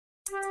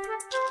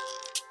Hi,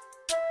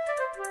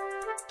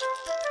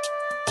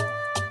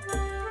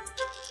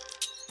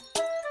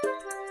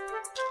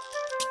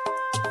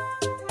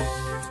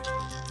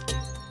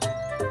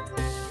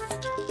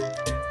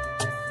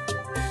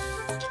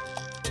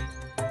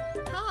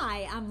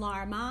 I'm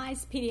Laura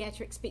Mize,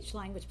 pediatric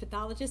speech-language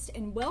pathologist,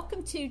 and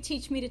welcome to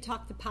Teach Me to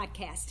Talk, the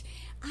podcast.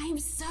 I am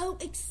so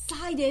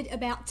excited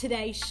about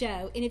today's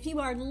show, and if you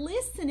are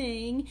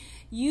listening,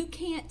 you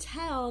can't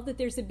tell that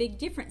there's a big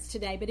difference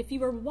today, but if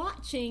you are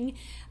watching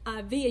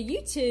via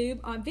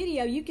YouTube on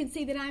video, you can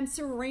see that I'm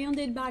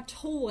surrounded by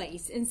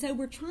toys, and so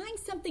we're trying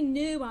something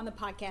new on the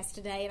podcast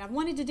today, and I've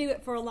wanted to do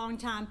it for a long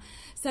time,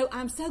 so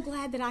I'm so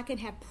glad that I can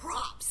have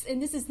props,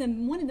 and this is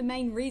one of the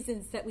main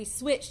reasons that we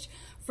switched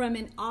from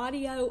an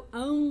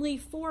audio-only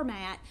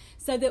format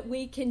so that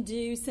we can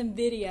do some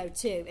video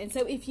too. And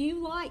so if you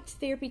liked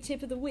Therapy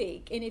Tip of the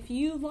Week, and if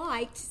you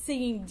liked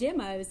seeing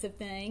demos of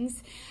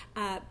things,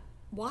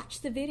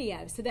 watch the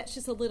video. So that's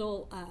just a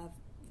little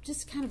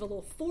just kind of a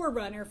little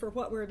forerunner for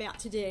what we're about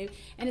to do,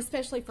 and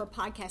especially for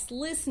podcast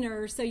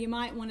listeners, so you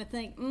might want to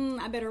think,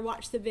 I better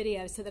watch the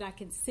video so that I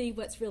can see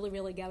what's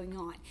really going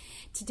on.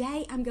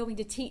 Today, I'm going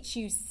to teach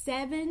you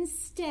 7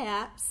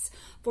 steps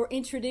for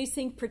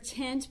introducing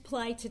pretend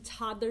play to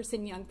toddlers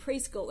and young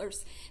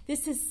preschoolers.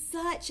 This is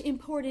such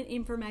important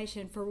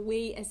information for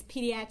we as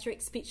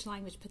pediatric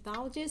speech-language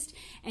pathologists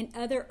and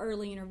other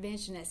early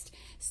interventionists.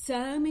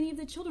 So many of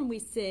the children we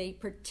see,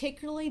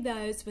 particularly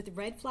those with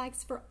red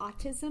flags for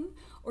autism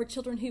or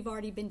children who've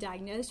already been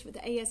diagnosed with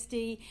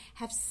ASD,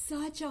 have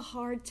such a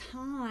hard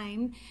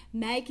time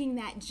making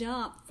that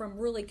jump from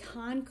really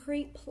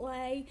concrete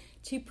play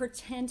to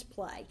pretend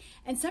play.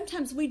 And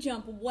sometimes we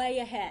jump way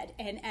ahead.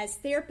 And as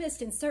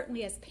therapists and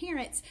certainly as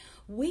parents,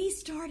 we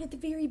start at the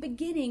very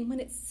beginning when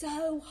it's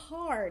so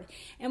hard.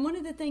 And one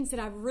of the things that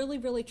I've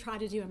really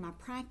tried to do in my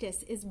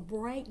practice is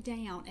break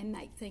down and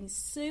make things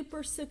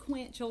super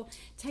sequential,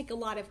 take a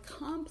lot of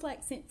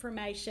complex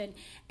information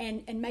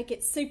and make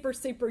it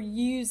super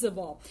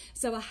usable.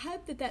 So I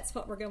hope that that's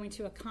what we're going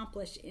to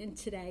accomplish in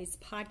today's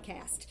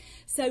podcast.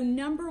 So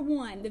number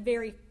 1, the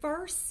very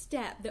first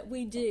step that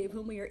we do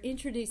when we are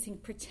introducing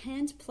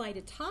pretend play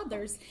to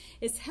toddlers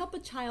is help a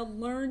child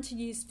learn to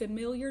use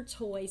familiar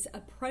toys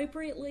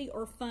appropriately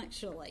or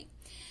functionally.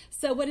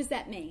 So what does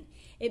that mean?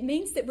 It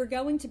means that we're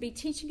going to be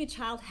teaching a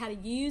child how to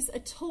use a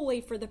toy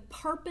for the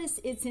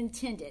purpose it's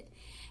intended.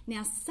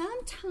 Now,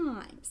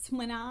 sometimes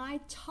when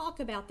I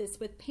talk about this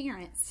with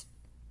parents,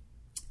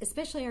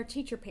 especially our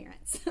teacher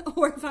parents,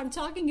 or if I'm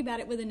talking about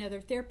it with another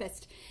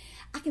therapist,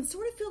 I can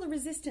sort of feel the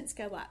resistance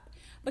go up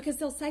because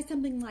they'll say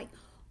something like,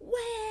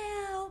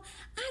 well,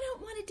 I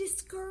don't want to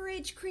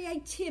discourage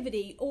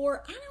creativity,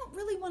 or I don't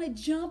really want to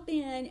jump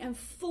in and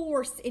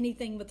force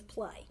anything with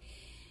play.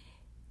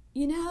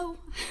 You know,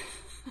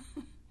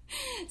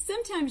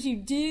 sometimes you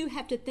do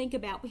have to think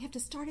about, we have to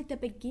start at the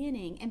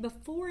beginning, and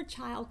before a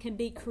child can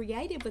be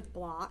creative with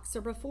blocks,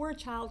 or before a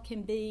child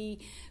can be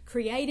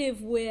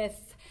creative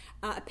with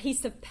a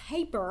piece of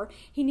paper,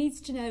 he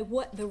needs to know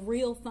what the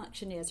real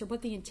function is or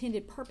what the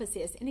intended purpose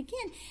is. And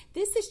again,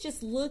 this is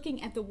just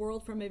looking at the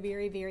world from a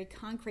very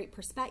concrete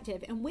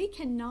perspective, and we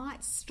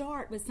cannot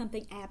start with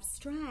something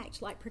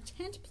abstract like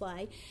pretend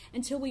play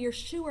until we are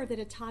sure that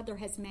a toddler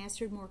has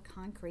mastered more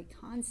concrete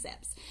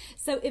concepts.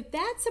 So if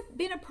that's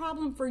been a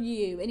problem for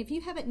you, and if you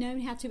haven't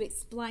known how to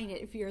explain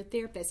it, if you're a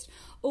therapist,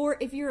 or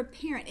if you're a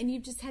parent and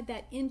you've just had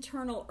that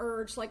internal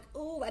urge like,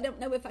 oh, I don't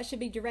know if I should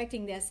be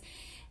directing this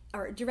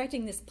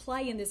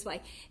play in this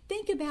way.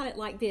 Think about it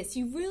like this.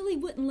 You really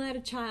wouldn't let a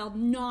child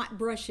not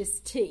brush his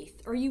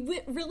teeth, or you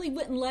really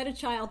wouldn't let a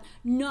child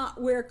not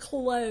wear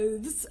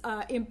clothes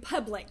in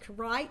public,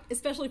 right?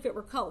 Especially if it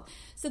were cold.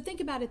 So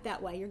think about it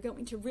that way. You're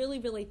going to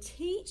really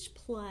teach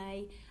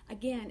play.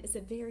 Again, it's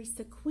a very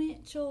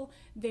sequential,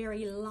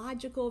 very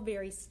logical,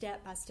 very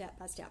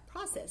step-by-step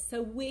process.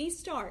 So we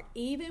start,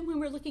 even when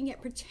we're looking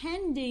at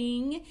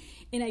pretending,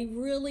 in a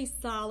really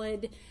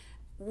solid,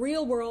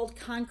 real-world,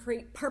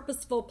 concrete,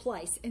 purposeful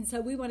place. And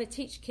so we want to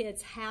teach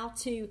kids how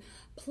to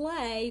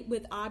play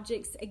with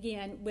objects,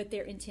 again, with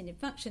their intended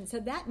function. So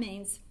that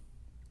means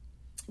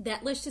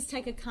that, let's just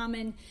take a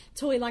common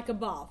toy like a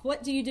ball.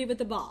 What do you do with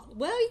the ball?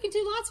 Well, you can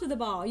do lots with the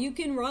ball. You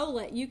can roll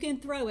it, you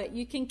can throw it,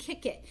 you can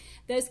kick it,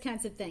 those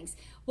kinds of things.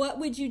 What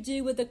would you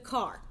do with a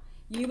car?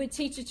 You would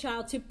teach a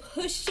child to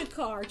push a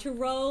car, to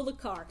roll a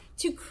car,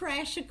 to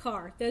crash a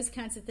car, those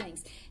kinds of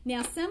things.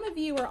 Now, some of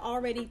you are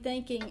already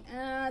thinking,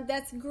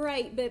 that's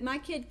great, but my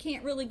kid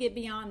can't really get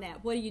beyond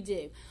that. What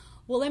do?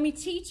 Well, let me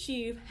teach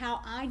you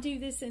how I do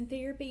this in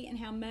therapy and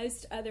how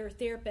most other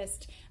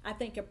therapists, I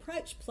think,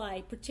 approach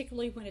play,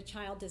 particularly when a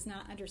child does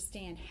not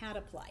understand how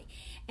to play.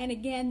 And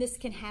again, this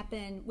can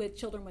happen with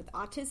children with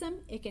autism.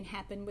 It can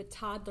happen with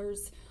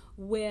toddlers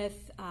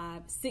with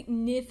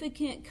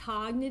significant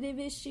cognitive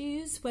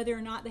issues, whether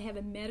or not they have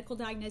a medical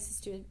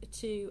diagnosis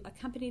to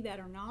accompany that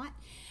or not.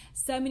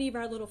 So many of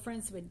our little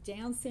friends with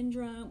Down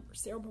syndrome or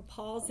cerebral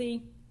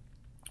palsy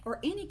or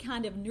any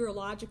kind of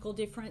neurological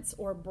difference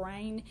or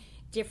brain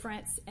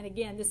difference. And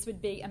again, this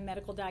would be a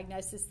medical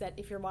diagnosis that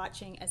if you're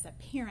watching as a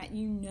parent,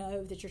 you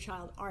know that your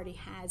child already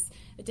has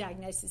a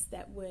diagnosis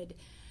that would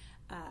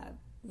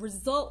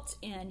result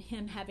in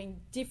him having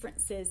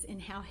differences in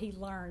how he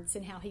learns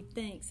and how he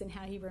thinks and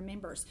how he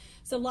remembers.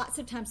 So lots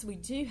of times we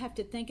do have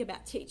to think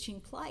about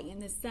teaching play in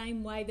the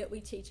same way that we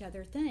teach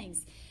other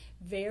things.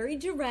 Very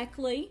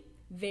directly,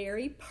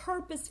 very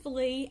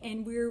purposefully,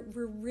 and we're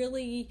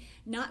really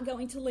not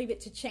going to leave it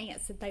to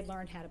chance that they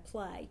learn how to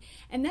play.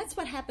 And that's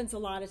what happens a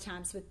lot of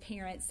times with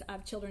parents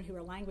of children who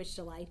are language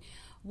delayed.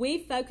 We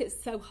focus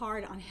so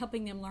hard on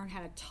helping them learn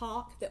how to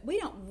talk that we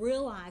don't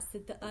realize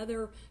that the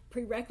other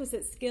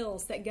prerequisite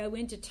skills that go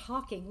into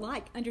talking,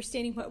 like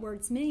understanding what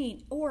words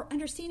mean or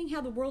understanding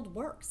how the world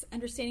works,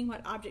 understanding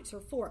what objects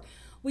are for,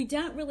 we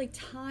don't really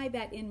tie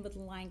that in with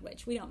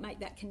language. We don't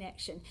make that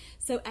connection.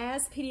 So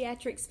as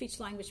pediatric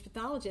speech-language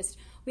pathologists,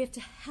 we have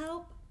to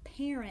help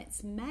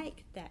parents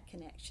make that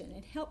connection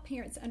and help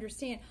parents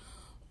understand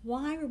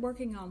why we're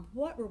working on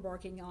what we're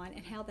working on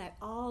and how that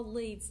all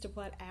leads to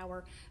what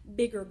our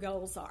bigger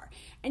goals are.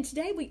 And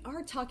today we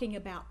are talking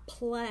about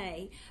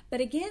play,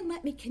 but again,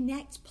 let me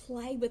connect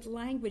play with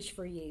language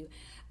for you.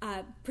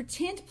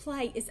 Pretend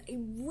play is a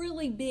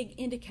really big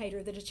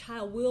indicator that a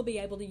child will be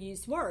able to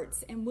use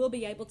words and will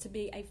be able to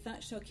be a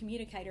functional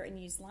communicator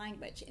and use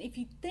language. And if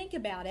you think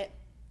about it,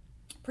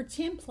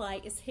 pretend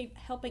play is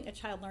helping a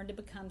child learn to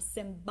become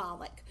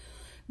symbolic,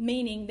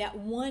 meaning that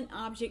one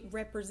object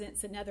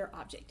represents another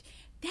object.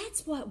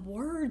 That's what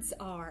words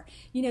are.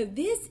 You know,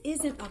 this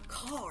isn't a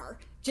car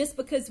just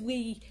because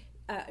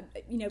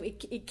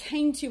it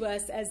came to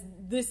us as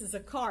this is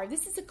a car.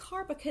 This is a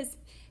car because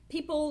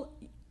people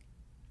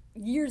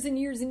years and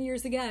years and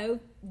years ago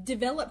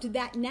developed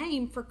that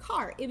name for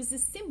car. It was a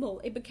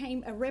symbol. It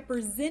became a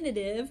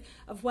representative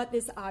of what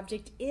this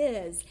object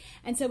is.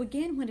 And so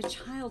again, when a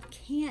child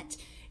can't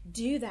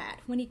do that,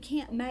 when he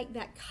can't make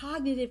that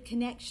cognitive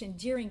connection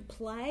during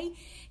play,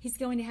 he's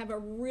going to have a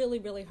really,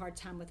 really hard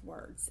time with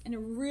words and a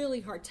really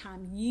hard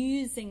time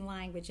using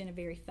language in a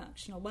very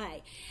functional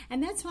way.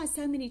 And that's why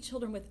so many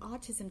children with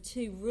autism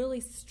too really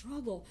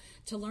struggle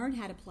to learn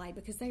how to play,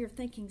 because they are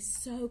thinking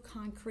so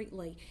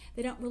concretely.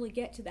 They don't really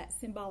get to that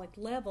symbolic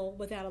level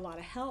without a lot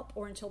of help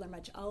or until they're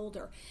much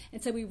older.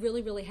 And so we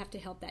really, really have to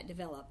help that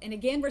develop. And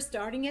again, we're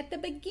starting at the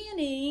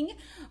beginning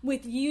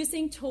with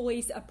using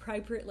toys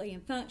appropriately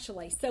and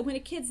functionally. So when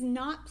a kid's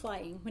not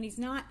playing, when he's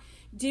not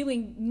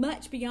doing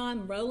much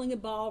beyond rolling a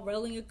ball,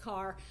 rolling a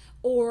car,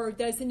 or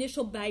those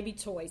initial baby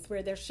toys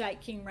where they're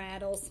shaking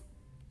rattles,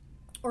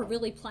 or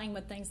really playing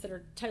with things that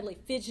are totally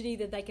fidgety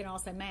that they can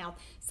also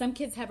mouth. Some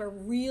kids have a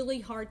really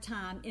hard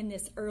time in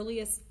this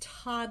earliest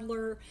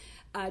toddler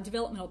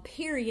developmental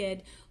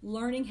period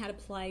learning how to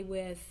play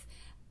with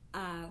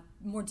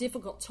more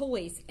difficult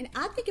toys. And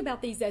I think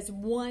about these as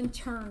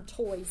one-turn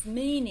toys,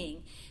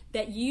 meaning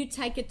that you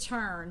take a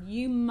turn,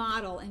 you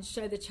model and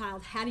show the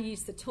child how to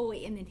use the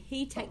toy, and then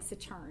he takes a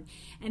turn,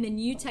 and then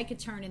you take a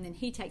turn, and then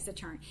he takes a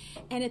turn.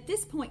 And at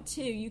this point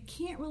too, you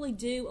can't really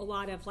do a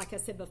lot of, like I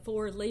said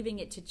before, leaving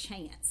it to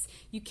chance.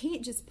 You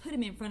can't just put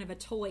him in front of a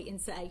toy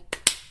and say,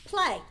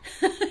 play,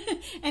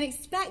 and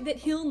expect that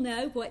he'll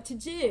know what to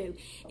do.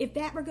 If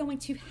that were going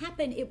to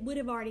happen, it would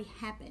have already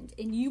happened,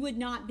 and you would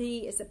not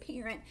be, as a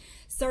parent,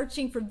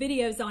 searching for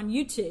videos on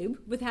YouTube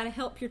with how to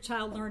help your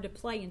child learn to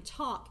play and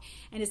talk.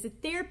 And as a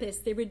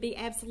therapist, there would be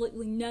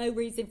absolutely no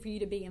reason for you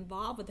to be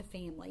involved with the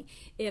family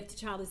if the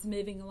child is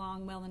moving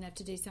along well enough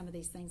to do some of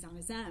these things on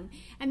his own.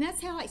 And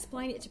that's how I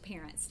explain it to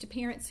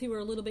parents who are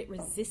a little bit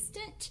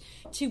resistant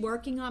to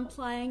working on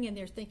playing, and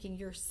they're thinking,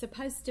 you're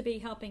supposed to be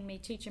helping me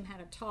teach him how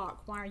to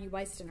talk. Why are you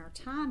wasting our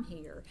time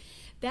here?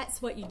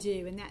 That's what you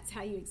do, and that's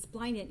how you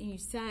explain it. And you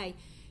say,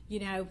 you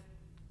know,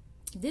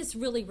 this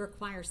really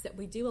requires that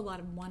we do a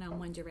lot of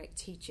one-on-one direct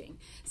teaching.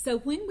 So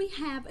when we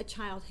have a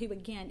child who,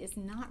 again, is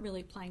not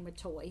really playing with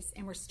toys,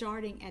 and we're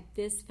starting at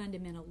this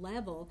fundamental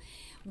level,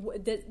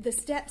 the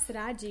steps that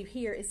I do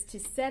here is to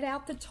set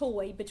out the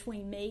toy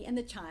between me and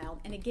the child.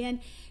 And again,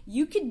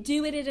 you could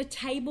do it at a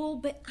table,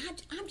 but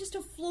I'm just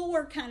a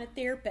floor kind of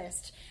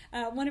therapist.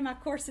 One of my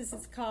courses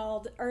is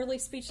called Early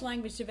Speech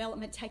Language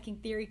Development, Taking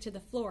Theory to the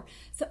Floor.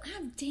 So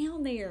I'm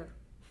down there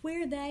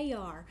where they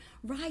are,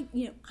 right,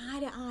 eye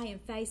to eye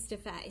and face to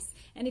face.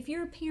 And if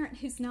you're a parent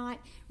who's not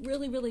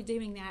really, really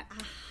doing that,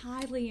 I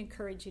highly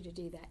encourage you to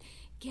do that.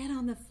 Get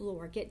on the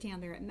floor, get down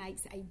there. It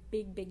makes a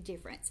big, big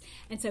difference.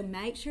 And so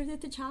make sure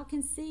that the child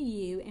can see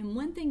you. And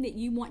one thing that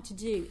you want to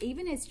do,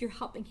 even as you're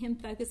helping him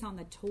focus on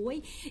the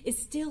toy, is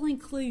still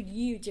include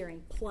you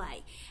during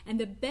play. And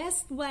the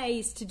best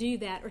ways to do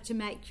that are to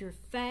make your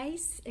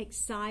face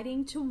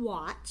exciting to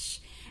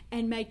watch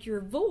and make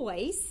your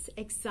voice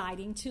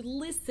exciting to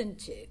listen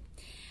to.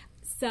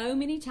 So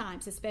many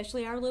times,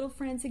 especially our little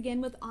friends, again,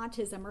 with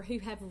autism or who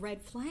have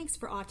red flags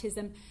for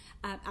autism,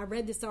 I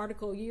read this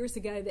article years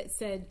ago that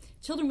said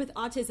children with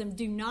autism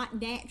do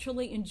not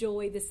naturally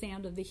enjoy the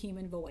sound of the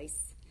human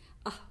voice.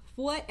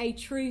 What a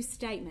true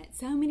statement.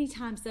 So many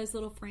times those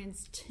little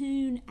friends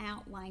tune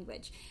out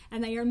language,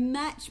 and they are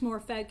much more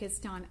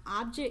focused on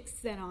objects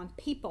than on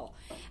people.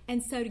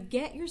 And so to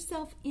get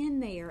yourself in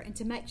there and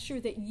to make sure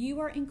that you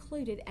are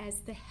included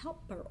as the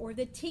helper or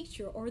the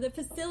teacher or the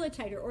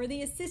facilitator or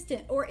the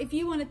assistant, or if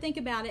you want to think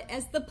about it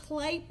as the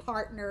play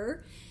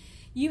partner,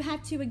 you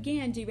have to,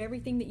 again, do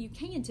everything that you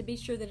can to be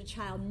sure that a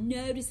child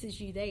notices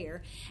you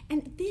there.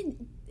 And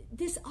then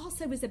this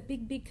also is a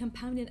big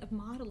component of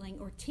modeling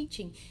or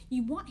teaching.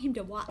 You want him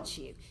to watch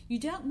you. You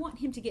don't want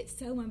him to get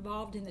so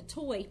involved in the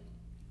toy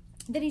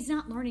that he's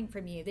not learning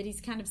from you, that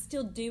he's kind of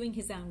still doing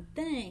his own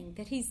thing,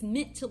 that he's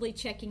mentally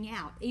checking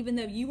out. Even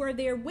though you are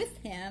there with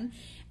him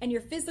and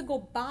your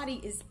physical body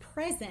is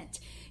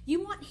present,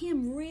 you want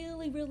him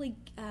really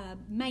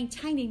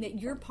maintaining that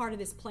you're part of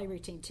this play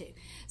routine too.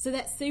 So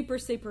that's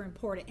super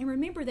important. And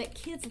remember that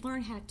kids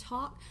learn how to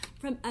talk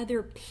from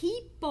other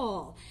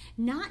people,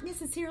 not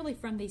necessarily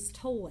from these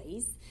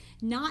toys,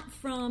 not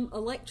from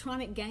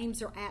electronic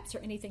games or apps or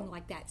anything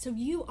like that. So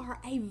you are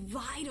a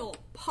vital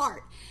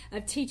part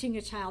of teaching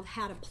a child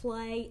how to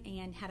play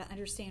and how to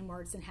understand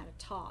words and how to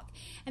talk.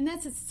 And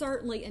that's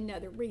certainly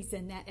another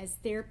reason that as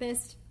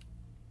therapists,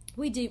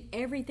 we do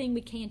everything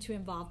we can to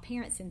involve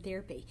parents in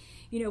therapy.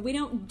 You know, we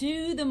don't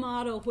do the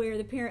model where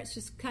the parents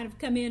just kind of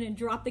come in and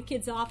drop the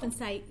kids off and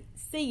say,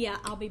 see ya,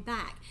 I'll be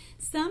back.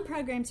 Some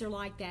programs are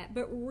like that,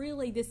 but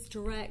really this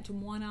direct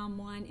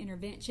one-on-one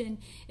intervention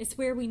is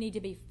where we need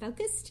to be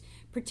focused,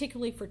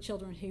 particularly for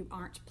children who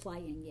aren't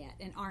playing yet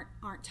and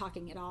aren't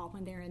talking at all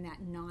when they're in that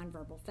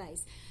nonverbal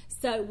phase.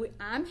 So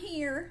I'm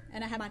here,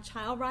 and I have my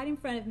child right in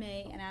front of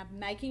me, and I'm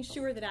making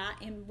sure that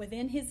I am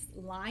within his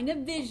line of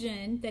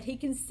vision, that he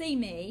can see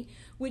me,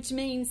 which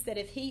means that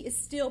if he is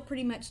still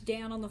pretty much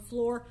down on the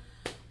floor,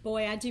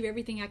 boy, I do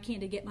everything I can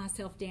to get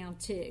myself down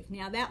too.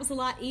 Now, that was a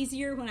lot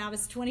easier when I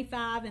was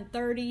 25 and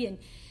 30, and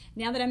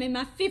now that I'm in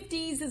my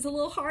 50s, it's a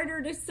little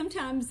harder to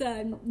sometimes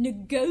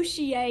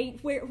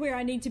negotiate where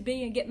I need to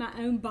be and get my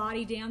own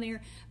body down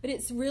there. But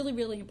it's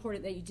really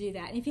important that you do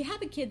that. And if you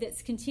have a kid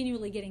that's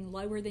continually getting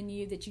lower than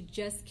you, that he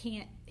just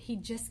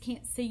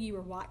can't see you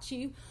or watch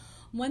you,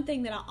 one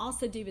thing that I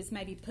also do is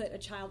maybe put a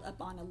child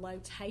up on a low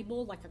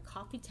table, like a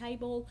coffee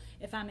table,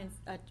 if I'm in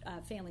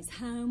a family's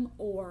home,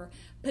 or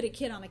put a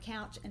kid on a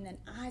couch, and then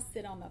I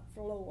sit on the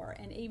floor.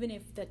 And even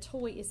if the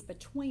toy is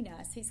between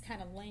us, he's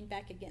kind of leaned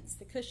back against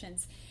the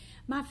cushions,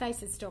 my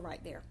face is still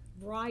right there,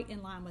 right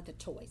in line with the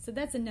toy. So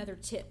that's another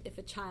tip if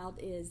a child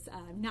is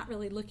not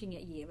really looking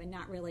at you and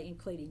not really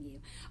including you.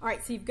 All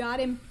right, so you've got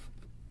him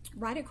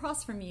right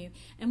across from you,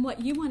 and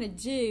what you want to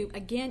do,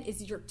 again,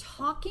 is you're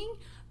talking,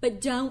 but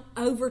don't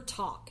over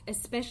talk,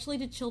 especially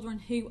to children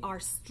who are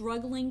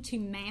struggling to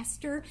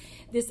master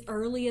this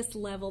earliest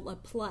level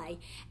of play.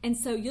 And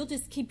so you'll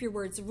just keep your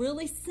words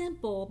really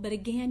simple, but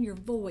again, your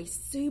voice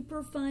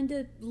super fun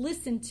to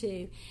listen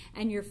to,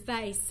 and your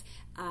face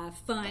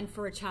fun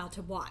for a child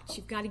to watch.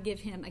 You've got to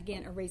give him,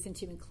 again, a reason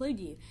to include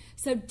you.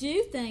 So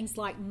do things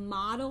like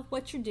model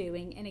what you're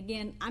doing. And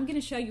again, I'm going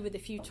to show you with a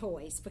few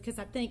toys, because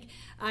I think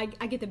I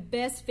get the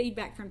best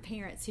feedback from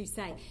parents who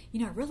say, you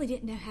know, I really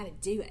didn't know how to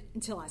do it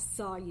until I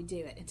saw you do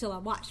it, until I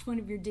watched one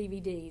of your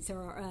DVDs,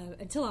 or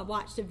until I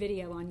watched a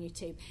video on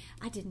YouTube.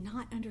 I did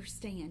not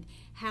understand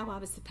how I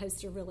was supposed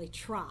to really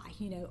try,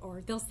 you know.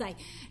 Or they'll say,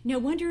 no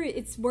wonder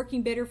it's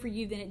working better for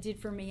you than it did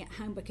for me at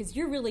home, because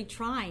you're really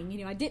trying.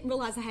 You know, I didn't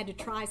realize I had to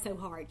try so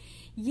hard.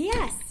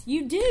 Yes,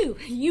 you do.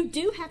 You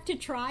do have to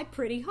try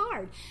pretty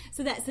hard.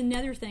 So that's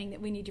another thing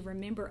that we need to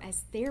remember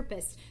as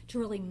therapists, to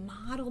really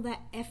model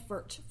that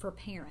effort for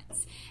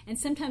parents. And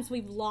sometimes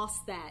we've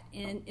lost that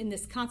in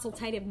this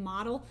consultative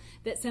model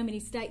that so many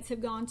states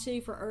have gone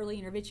to for early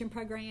intervention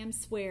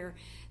programs, where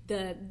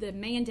the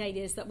mandate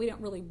is that we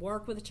don't really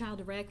work with a child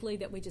directly,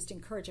 that we just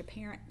encourage a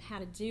parent how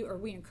to do, or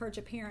we encourage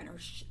a parent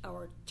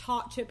or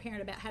talk to a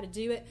parent about how to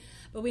do it,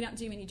 but we don't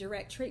do any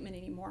direct treatment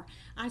anymore.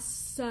 I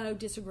so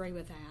disagree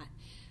with that.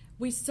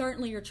 We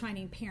certainly are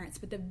training parents,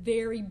 but the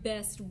very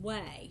best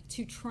way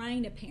to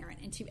train a parent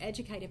and to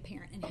educate a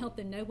parent and help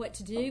them know what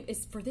to do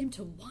is for them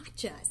to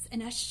watch us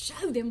and us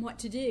show them what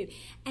to do,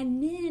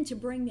 and then to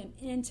bring them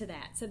into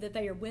that so that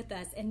they are with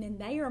us, and then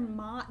they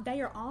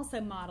are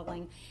also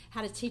modeling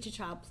how to teach a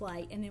child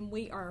play, and then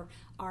we are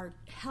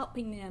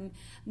helping them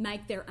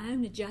make their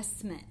own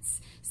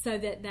adjustments so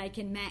that they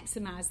can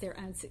maximize their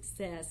own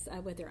success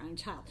with their own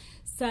child.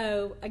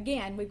 So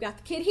again, we've got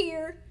the kid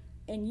here,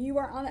 and you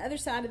are on the other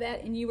side of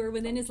that, and you are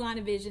within his line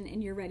of vision,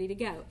 and you're ready to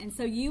go. And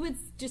so you would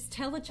just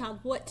tell the child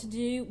what to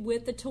do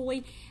with the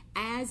toy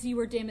as you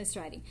were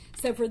demonstrating.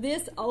 So for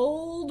this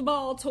old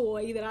ball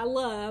toy that I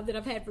love, that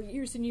I've had for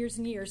years and years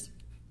and years,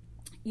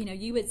 you know,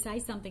 you would say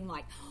something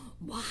like,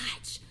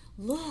 watch,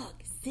 look,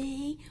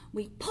 see,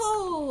 we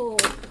pull,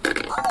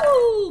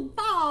 oh,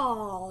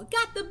 ball,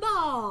 got the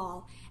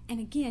ball. And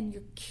again,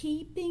 you're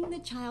keeping the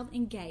child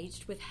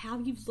engaged with how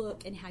you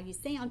look and how you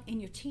sound, and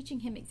you're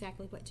teaching him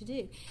exactly what to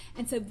do.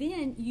 And so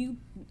then you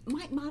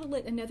might model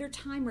it another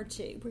time or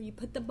two where you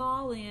put the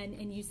ball in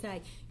and you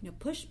say,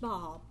 push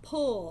ball,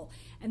 pull,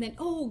 and then,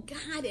 oh,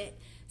 got it.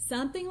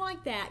 Something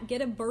like that.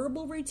 Get a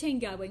verbal routine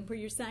going where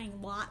you're saying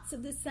lots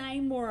of the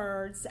same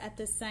words at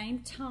the same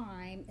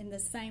time in the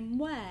same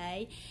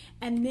way.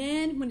 And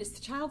then when it's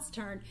the child's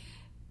turn,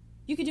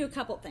 you could do a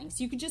couple of things.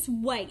 You could just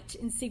wait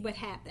and see what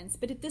happens.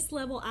 But at this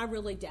level, I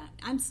really don't.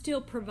 I'm still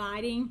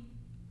providing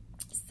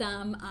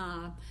some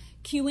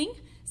cueing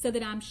so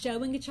that I'm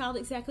showing a child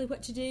exactly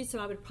what to do. So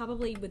I would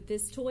probably, with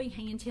this toy,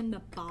 hand him the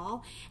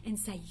ball and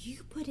say,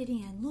 you put it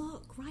in.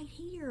 Look, right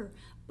here.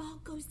 Ball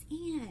goes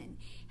in.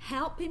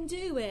 Help him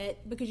do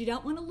it because you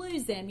don't want to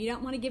lose him. You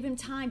don't want to give him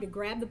time to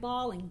grab the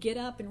ball and get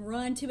up and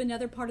run to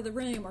another part of the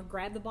room or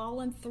grab the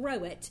ball and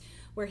throw it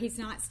where he's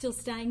not still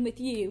staying with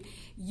you.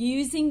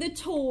 Using the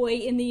toy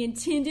in the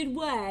intended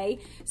way.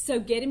 So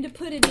get him to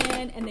put it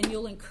in, and then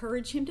you'll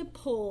encourage him to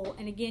pull.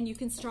 And again, you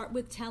can start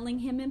with telling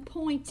him and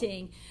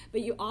pointing,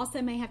 but you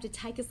also may have to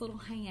take his little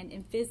hand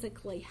and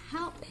physically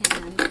help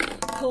him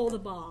pull the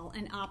ball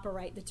and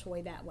operate the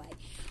toy that way.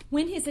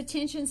 When his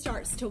attention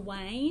starts to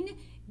wane,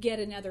 get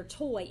another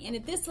toy. And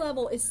at this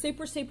level, it's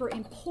super, super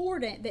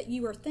important that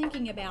you are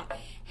thinking about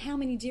how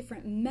many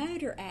different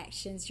motor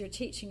actions you're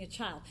teaching a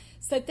child.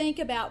 So think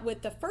about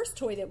with the first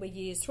toy that we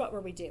used, what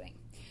were we doing?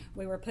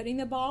 We were putting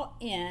the ball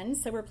in,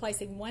 so we're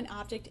placing one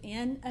object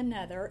in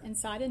another,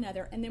 inside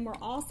another, and then we're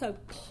also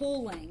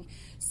pulling.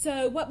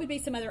 So what would be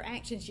some other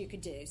actions you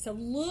could do? So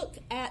look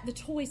at the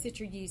toys that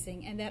you're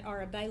using and that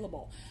are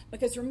available.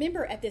 Because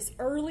remember, at this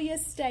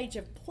earliest stage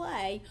of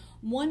play,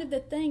 one of the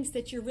things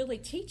that you're really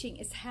teaching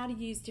is how to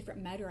use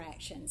different motor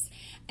actions.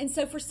 And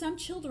so for some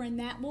children,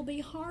 that will be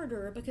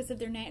harder because of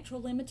their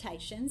natural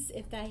limitations.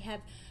 If they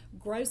have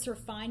gross or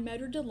fine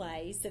motor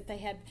delays, if they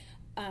have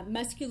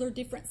muscular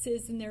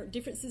differences in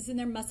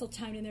their muscle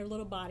tone in their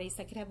little bodies.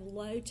 They could have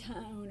low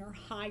tone or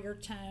higher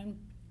tone,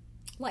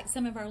 like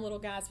some of our little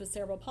guys with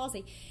cerebral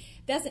palsy.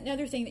 That's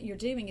another thing that you're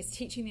doing is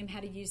teaching them how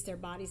to use their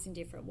bodies in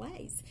different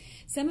ways.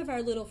 Some of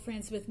our little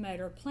friends with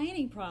motor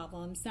planning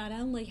problems not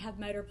only have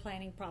motor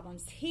planning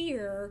problems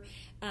here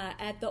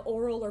at the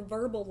oral or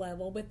verbal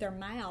level with their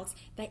mouths,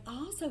 they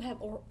also have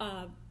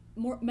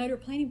more motor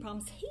planning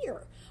problems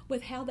here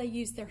with how they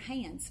use their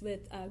hands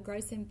with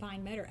gross and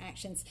fine motor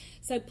actions.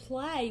 So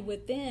play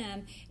with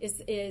them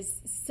is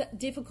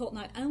difficult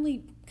not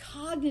only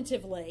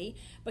cognitively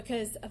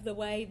because of the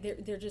way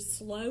they're just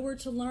slower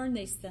to learn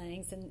these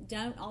things and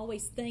don't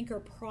always think or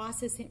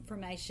process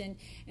information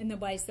in the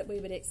ways that we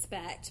would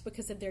expect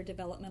because of their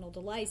developmental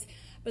delays,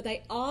 but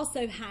they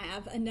also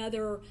have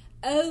another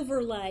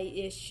overlay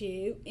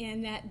issue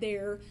in that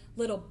their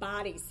little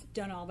bodies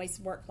don't always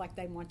work like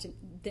they want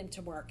them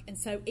to work. And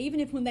so even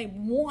if when they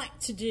want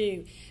to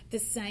do the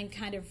same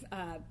kind of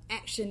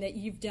action that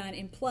you've done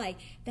in play,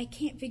 they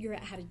can't figure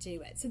out how to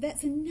do it. So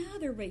that's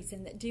another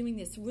reason that doing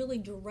this really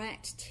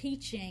direct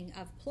teaching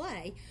of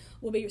play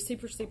will be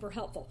super, super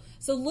helpful.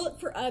 So look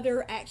for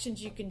other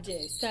actions you can do.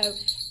 So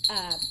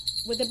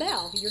with a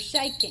bell, you're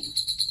shaking,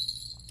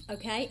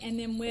 okay? And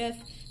then with,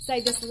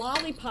 say, this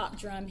lollipop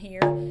drum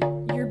here,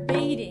 you're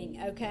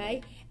beating,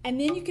 okay? And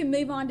then you can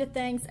move on to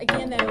things,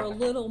 again, that are a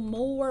little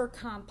more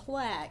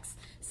complex.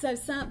 So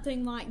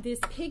something like this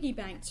piggy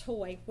bank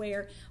toy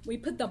where we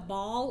put the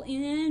ball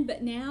in,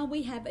 but now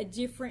we have a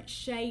different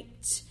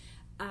shaped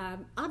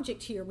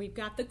object here. We've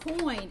got the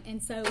coin,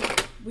 and so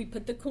we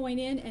put the coin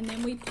in and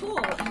then we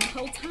pull, and the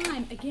whole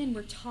time, again,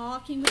 we're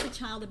talking with the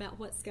child about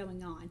what's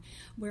going on.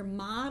 We're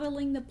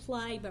modeling the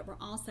play, but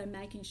we're also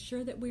making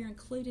sure that we're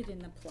included in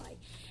the play,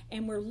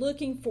 and we're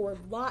looking for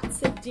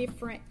lots of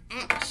different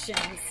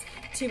actions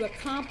to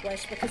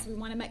accomplish because we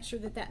want to make sure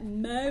that that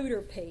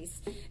motor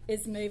piece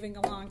is moving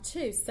along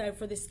too. So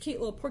for this cute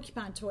little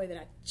porcupine toy that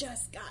I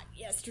just got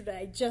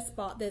yesterday, just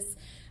bought this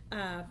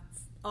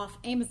off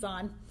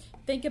Amazon.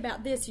 Think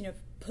about this,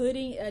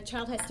 a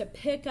child has to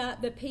pick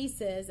up the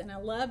pieces, and I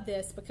love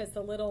this because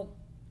the little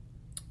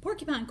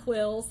porcupine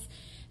quills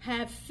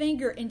have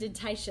finger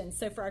indentations.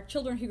 So for our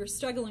children who are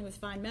struggling with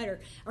fine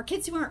motor, our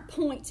kids who aren't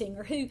pointing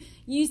or who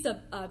use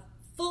a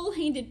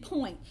full-handed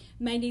point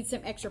may need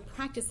some extra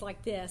practice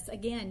like this.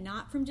 Again,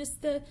 not from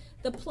just the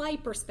play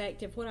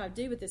perspective, what I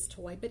do with this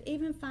toy, but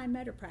even fine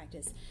motor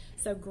practice.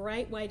 So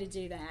great way to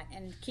do that.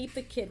 And keep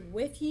the kid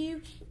with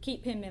you,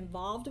 keep him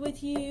involved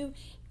with you,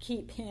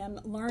 keep him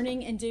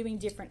learning and doing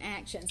different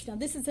actions. Now,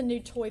 this is a new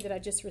toy that I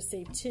just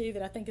received too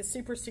that I think is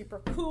super, super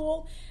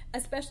cool,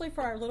 especially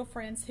for our little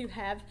friends who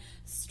have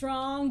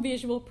strong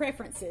visual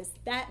preferences.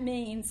 That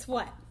means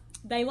what?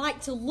 They like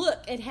to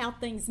look at how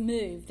things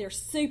move. They're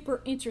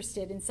super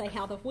interested in, say,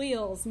 how the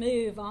wheels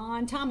move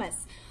on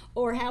Thomas,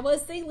 or how a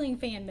ceiling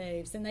fan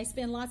moves. And they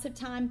spend lots of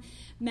time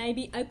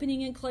maybe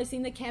opening and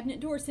closing the cabinet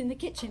doors in the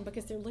kitchen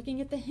because they're looking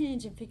at the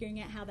hinge and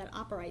figuring out how that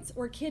operates.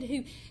 Or a kid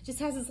who just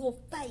has his little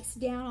face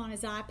down on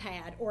his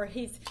iPad, or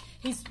he's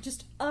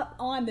just up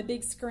on the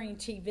big screen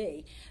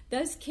TV.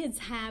 Those kids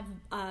have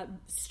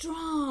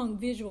strong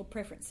visual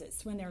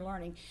preferences when they're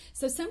learning.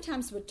 So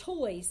sometimes with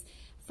toys,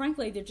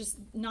 frankly, they're just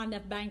not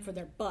enough bang for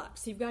their buck.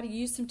 So you've got to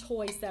use some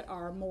toys that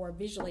are more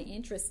visually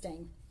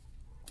interesting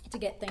to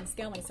get things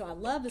going. So I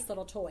love this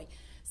little toy.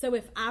 So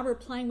if I were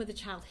playing with a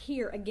child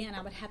here, again,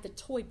 I would have the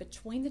toy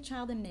between the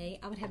child and me.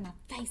 I would have my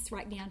face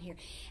right down here,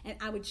 and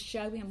I would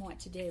show him what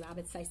to do. I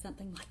would say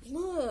something like,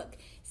 look,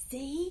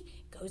 see,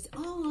 goes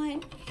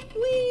on,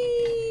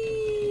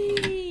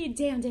 whee,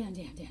 down, down,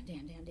 down, down,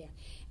 down, down, down.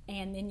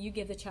 And then you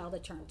give the child a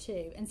turn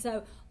too. And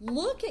so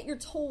look at your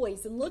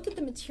toys and look at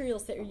the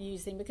materials that you're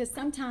using, because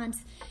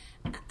sometimes,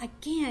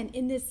 again,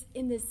 in this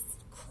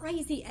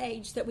crazy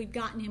age that we've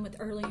gotten in with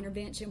early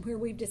intervention, where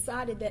we've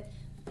decided that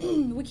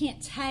we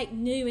can't take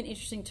new and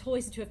interesting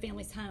toys into a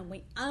family's home.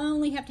 We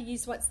only have to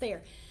use what's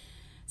there.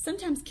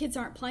 Sometimes kids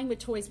aren't playing with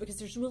toys because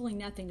there's really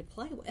nothing to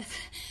play with.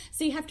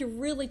 So you have to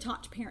really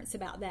talk to parents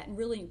about that and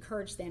really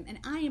encourage them. And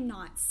I am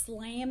not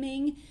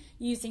slamming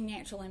using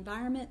natural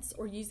environments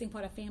or using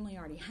what a family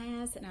already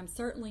has, and I'm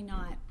certainly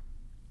not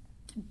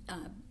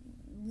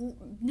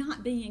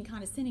being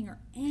condescending or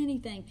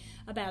anything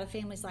about a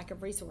family's lack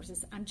of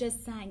resources. I'm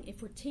just saying,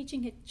 if we're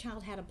teaching a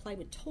child how to play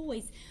with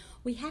toys,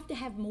 we have to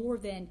have more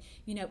than,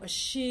 a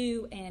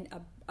shoe and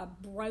a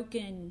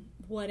broken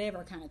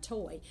whatever kind of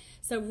toy.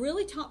 So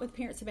really talk with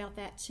parents about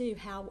that too,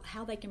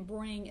 how they can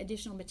bring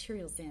additional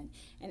materials in,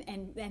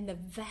 and the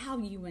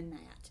value in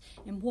that,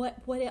 and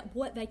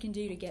what they can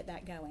do to get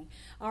that going.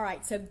 All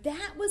right, so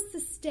that was the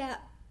step.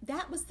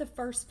 That was the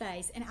first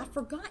phase. And I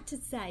forgot to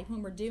say,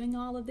 when we're doing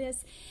all of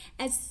this,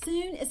 as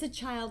soon as a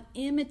child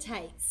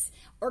imitates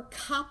or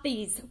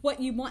copies what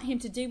you want him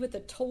to do with a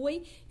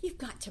toy, you've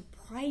got to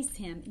praise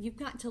him. You've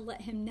got to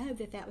let him know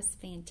that was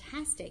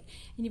fantastic.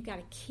 And you've got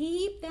to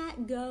keep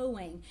that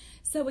going.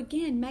 So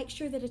again, make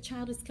sure that a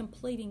child is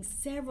completing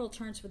several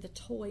turns with a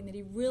toy and that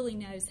he really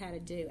knows how to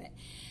do it.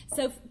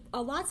 So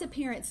lots of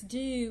parents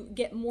do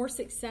get more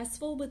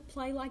successful with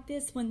play like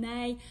this when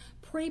they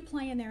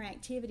pre-plan their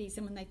activities,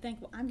 and when they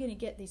think, well, I'm going to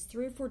get these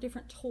 3 or 4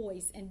 different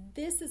toys, and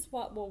this is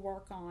what we'll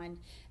work on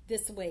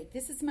this week.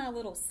 This is my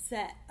little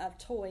set of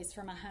toys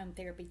for my home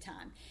therapy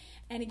time.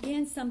 And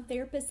again, some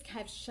therapists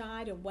have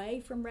shied away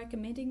from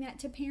recommending that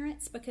to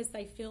parents because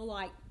they feel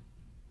like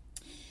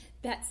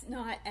that's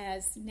not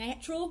as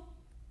natural.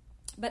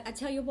 But I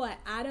tell you what,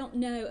 I don't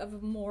know of a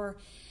more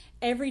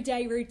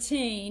everyday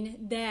routine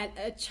that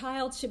a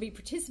child should be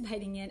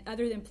participating in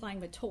other than playing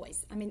with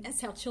toys. I mean,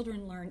 that's how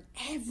children learn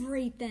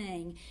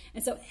everything.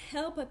 And so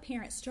help a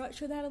parent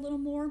structure that a little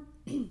more,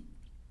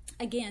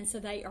 again, so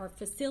they are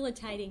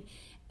facilitating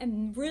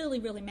and really,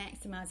 really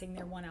maximizing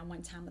their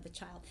one-on-one time with the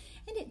child.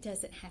 And it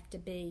doesn't have to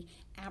be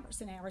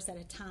hours and hours at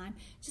a time.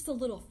 Just a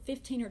little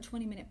 15 or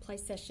 20-minute play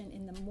session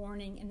in the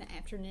morning, in the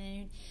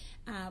afternoon,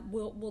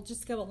 will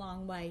just go a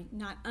long way,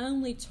 not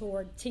only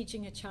toward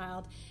teaching a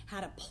child how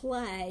to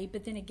play,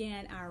 but then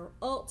again, our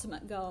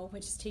ultimate goal,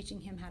 which is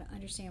teaching him how to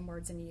understand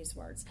words and use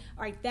words.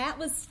 All right, that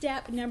was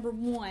step number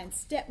 1.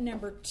 Step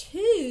number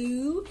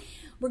 2,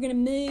 we're going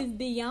to move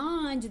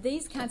beyond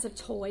these kinds of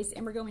toys,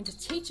 and we're going to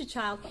teach a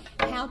child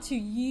how to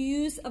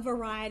use a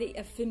variety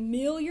of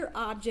familiar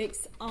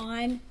objects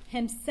on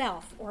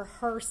himself or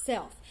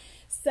herself.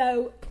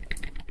 So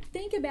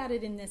think about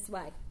it in this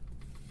way.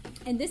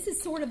 And this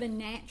is sort of a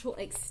natural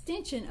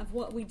extension of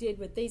what we did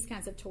with these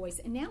kinds of toys.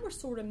 And now we're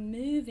sort of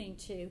moving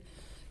to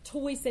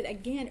toys that,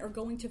 again, are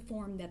going to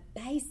form the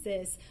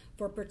basis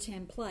for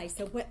pretend play.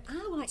 So what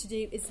I like to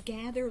do is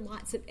gather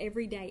lots of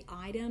everyday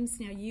items.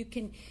 Now, you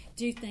can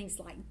do things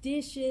like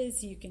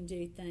dishes. You can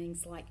do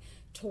things like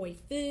toy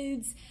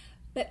foods.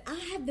 But I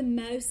have the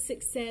most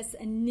success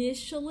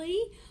initially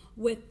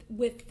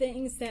with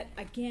things that,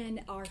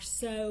 again, are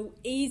so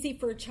easy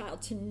for a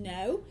child to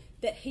know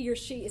that he or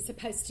she is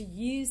supposed to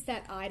use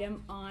that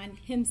item on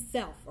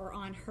himself or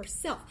on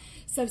herself.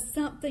 So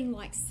something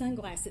like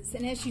sunglasses.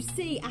 And as you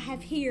see, I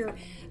have here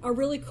a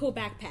really cool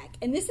backpack.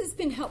 And this has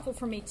been helpful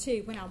for me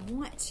too when I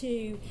want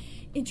to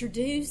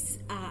introduce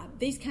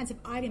these kinds of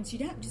items. You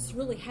don't just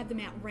really have them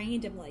out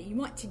randomly. You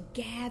want to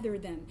gather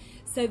them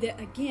so that,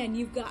 again,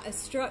 you've got a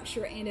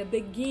structure and a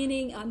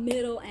beginning, a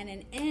middle, and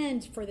an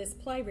end for this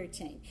play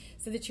routine,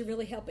 so that you're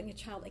really helping a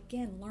child,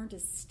 again, learn to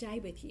stay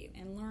with you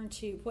and learn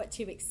what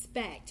to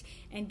expect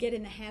and get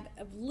in the habit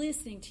of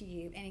listening to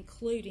you and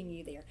including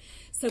you there.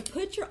 So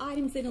put your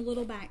items in a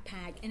little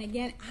backpack, and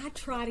again, I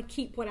try to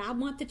keep what I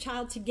want the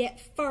child to get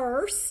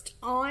first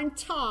on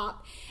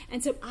top.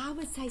 And so I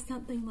would say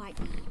something like,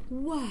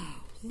 whoa,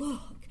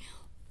 look,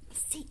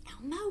 see,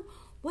 Elmo,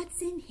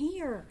 what's in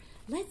here?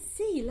 Let's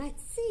see.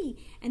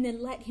 And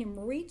then let him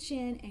reach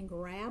in and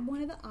grab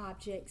one of the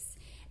objects.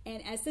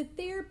 And as a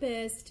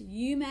therapist,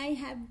 you may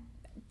have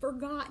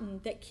forgotten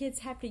that kids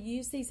have to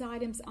use these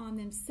items on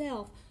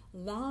themselves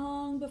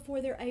long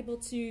before they're able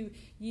to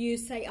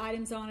use, say,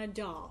 items on a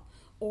doll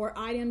or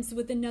items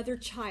with another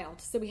child.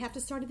 So we have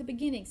to start at the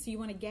beginning. So you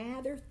want to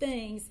gather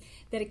things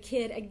that a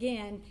kid,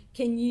 again,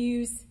 can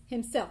use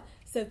himself.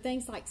 So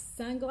things like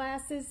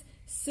sunglasses,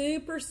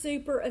 super,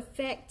 super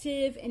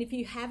effective. And if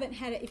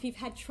you've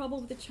had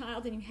trouble with a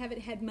child and you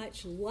haven't had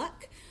much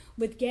luck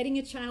with getting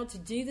a child to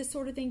do this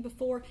sort of thing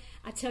before,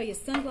 I tell you,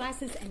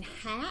 sunglasses and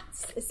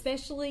hats,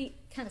 especially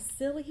kind of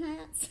silly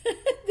hats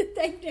that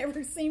they've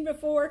never seen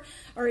before,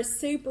 are a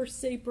super,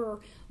 super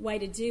way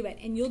to do it.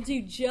 And you'll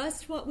do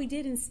just what we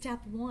did in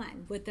step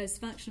 1 with those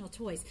functional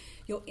toys.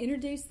 You'll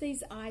introduce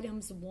these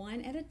items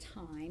one at a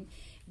time,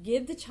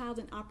 give the child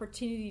an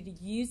opportunity to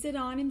use it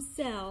on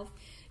himself.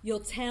 You'll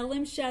tell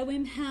him, show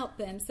him, help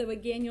him. So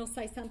again, you'll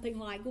say something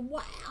like,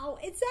 wow,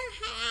 it's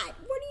a hat.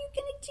 What are you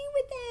going to do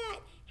with that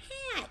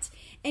hat?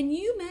 And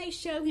you may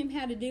show him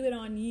how to do it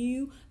on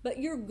you, but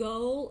your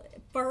goal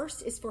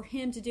first is for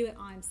him to do it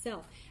on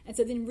himself. And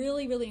so then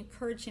really, really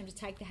encourage him to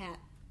take the hat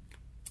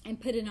and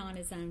put it on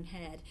his own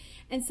head.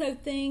 And so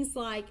things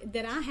like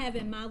that I have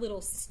in my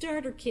little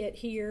starter kit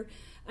here,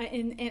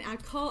 and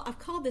I've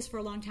called this for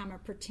a long time a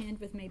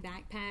Pretend With Me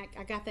backpack.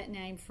 I got that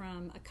name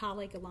from a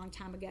colleague a long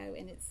time ago,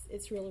 and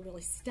it's really,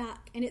 really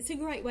stuck. And it's a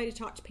great way to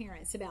talk to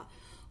parents about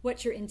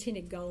what your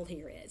intended goal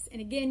here is. And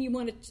again, you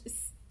want to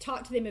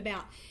talk to them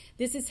about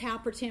this is how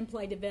pretend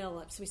play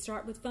develops. We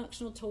start with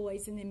functional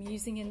toys and then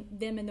using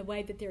them in the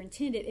way that they're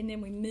intended, and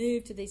then we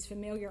move to these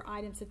familiar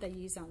items that they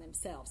use on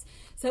themselves.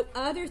 So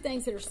other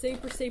things that are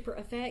super, super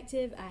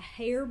effective, a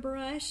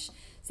hairbrush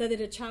so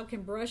that a child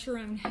can brush her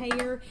own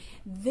hair.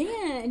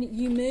 Then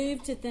you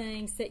move to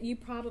things that you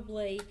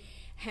probably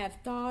have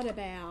thought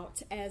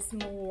about as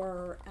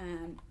more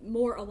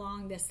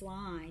along this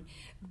line.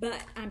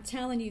 But I'm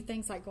telling you,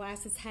 things like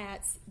glasses,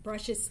 hats,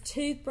 brushes,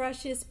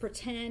 toothbrushes,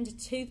 pretend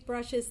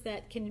toothbrushes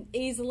that can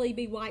easily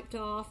be wiped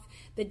off,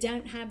 that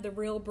don't have the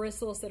real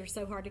bristles that are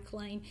so hard to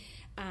clean.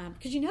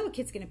 Because you know a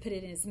kid's going to put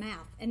it in his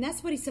mouth, and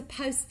that's what he's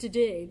supposed to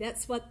do.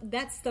 That's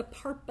the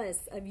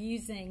purpose of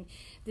using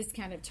this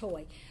kind of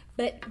toy.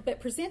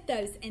 But present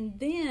those, and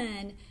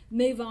then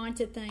move on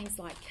to things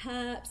like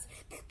cups,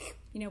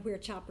 where a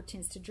child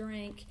pretends to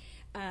drink.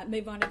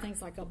 Move on to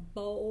things like a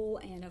bowl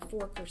and a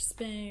fork or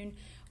spoon.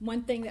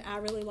 One thing that I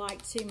really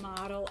like to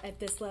model at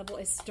this level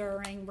is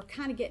stirring. We're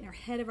kind of getting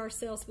ahead of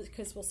ourselves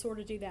because we'll sort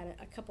of do that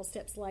a couple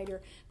steps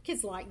later.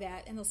 Kids like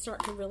that, and they'll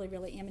start to really,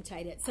 really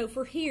imitate it. So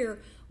for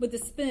here, with a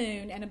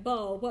spoon and a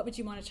bowl, what would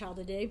you want a child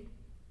to do?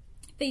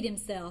 Feed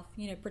himself,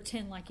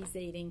 pretend like he's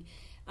eating.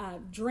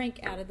 Drink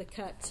out of the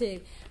cup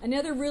too.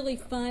 Another really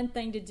fun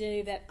thing to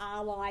do that I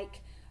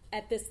like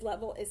at this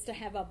level is to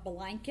have a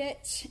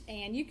blanket,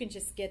 and you can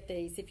just get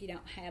these if you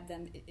don't have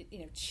them,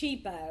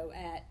 cheapo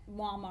at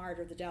Walmart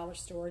or the dollar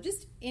store,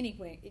 just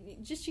anywhere.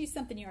 Just use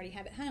something you already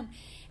have at home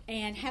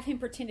and have him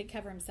pretend to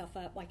cover himself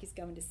up like he's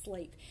going to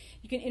sleep.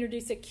 You can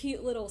introduce a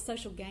cute little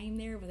social game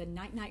there with a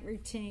night-night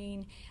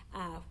routine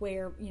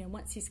where,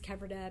 once he's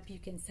covered up, you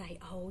can say,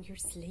 oh, you're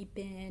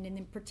sleeping, and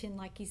then pretend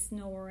like he's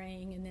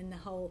snoring, and then the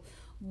whole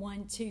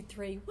 1, 2,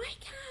 3,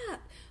 wake up,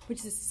 which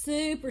is a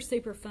super,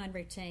 super fun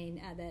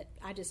routine that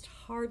I just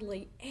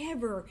hardly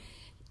ever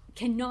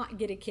cannot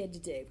get a kid to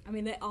do. I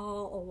mean, they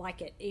all like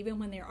it, even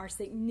when there are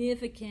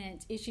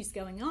significant issues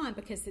going on,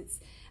 because it's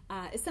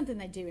something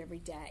they do every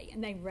day,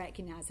 and they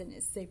recognize it, and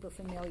it's super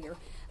familiar.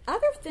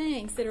 Other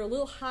things that are a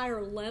little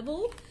higher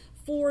level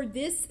for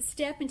this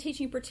step in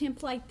teaching pretend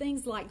play,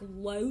 things like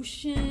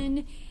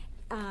lotion,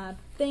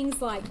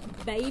 things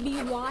like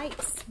baby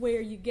wipes,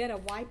 where you get a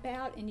wipe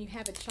out and you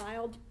have a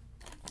child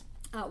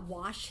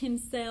wash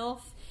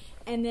himself.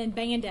 And then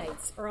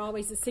Band-Aids are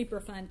always a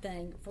super fun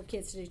thing for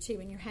kids to do too,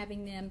 and you're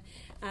having them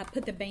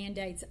put the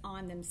Band-Aids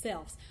on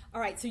themselves. All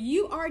right, so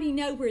you already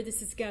know where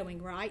this is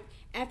going, right?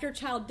 After a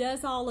child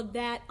does all of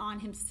that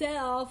on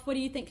himself, what do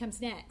you think comes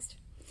next?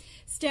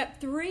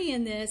 Step 3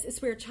 in this is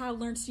where a child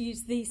learns to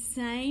use these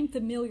same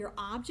familiar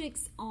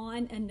objects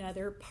on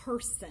another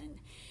person.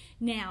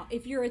 Now,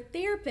 if you're a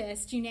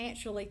therapist, you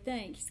naturally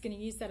think he's going to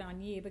use that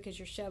on you because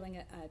you're showing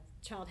a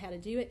child how to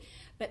do it.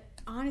 But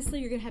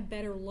honestly, you're going to have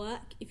better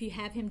luck if you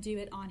have him do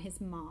it on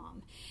his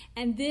mom.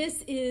 And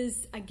this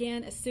is,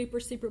 again, a super,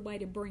 super way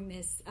to bring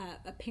this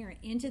a parent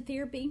into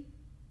therapy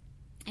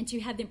and to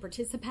have them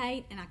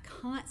participate. And I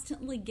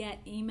constantly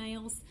get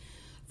emails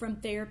from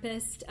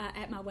therapists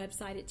at my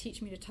website at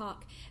Teach Me to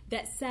Talk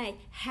that say,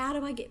 how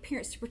do I get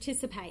parents to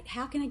participate?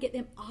 How can I get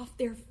them off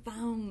their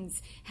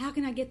phones? How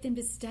can I get them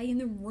to stay in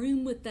the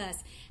room with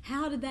us?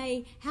 How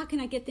can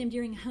I get them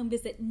during a home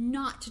visit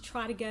not to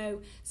try to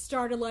go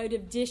start a load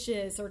of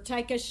dishes or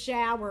take a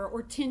shower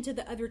or tend to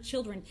the other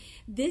children?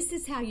 This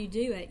is how you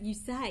do it. You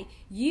say,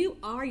 you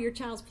are your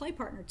child's play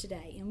partner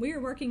today, and we are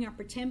working on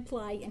pretend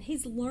play, and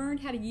he's learned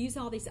how to use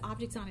all these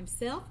objects on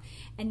himself,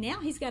 and now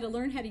he's got to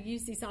learn how to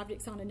use these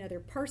objects on another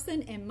person.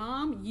 And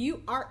Mom,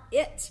 you are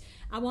it.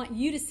 I want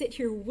you to sit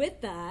here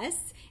with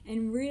us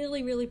and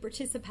really, really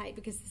participate,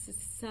 because this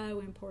is so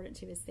important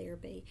to his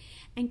therapy.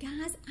 And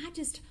guys, I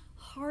just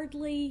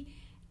hardly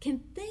can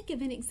think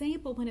of an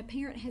example when a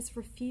parent has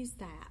refused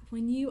that,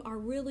 when you are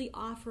really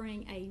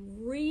offering a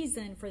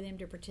reason for them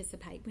to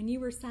participate, when you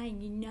were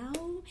saying,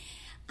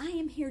 I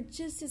am here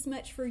just as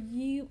much for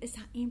you as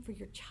I am for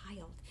your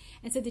child,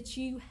 and so that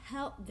you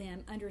help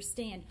them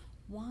understand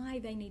why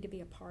they need to be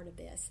a part of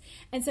this.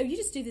 And so you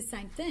just do the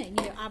same thing.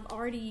 I've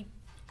already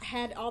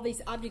had all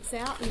these objects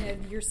out.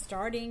 You're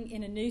starting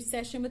in a new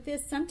session with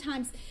this.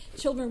 Sometimes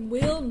children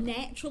will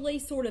naturally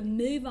sort of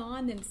move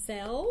on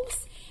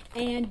themselves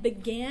and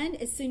begin,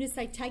 as soon as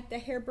they take the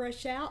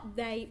hairbrush out,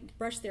 they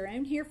brush their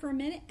own hair for a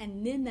minute,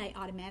 and then they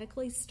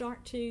automatically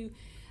start to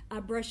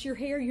brush your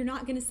hair. You're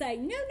not going to say,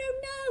 no,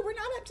 we're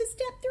not up to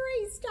step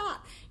 3,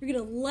 stop. You're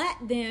going to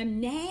let them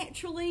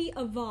naturally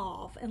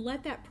evolve and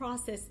let that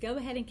process go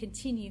ahead and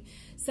continue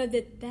so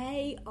that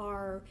they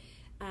are,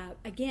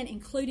 again,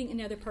 including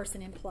another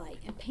person in play.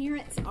 And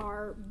parents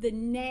are the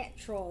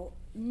natural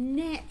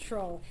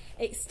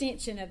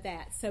extension of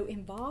that. So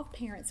involve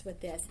parents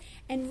with this.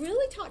 And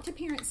really talk to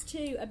parents,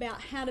 too,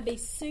 about how to be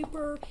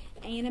super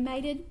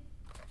animated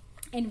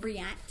and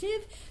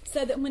reactive,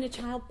 so that when a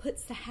child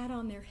puts the hat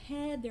on their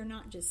head, they're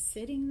not just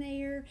sitting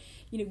there.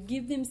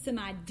 Give them some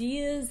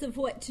ideas of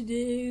what to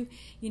do.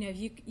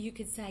 You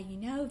could say,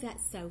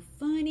 that's so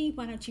funny.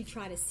 Why don't you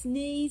try to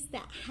sneeze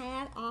that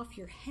hat off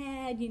your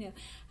head?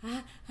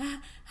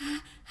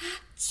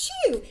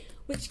 Chew,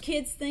 which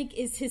kids think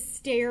is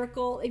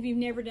hysterical. If you've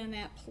never done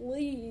that,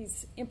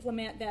 please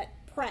implement that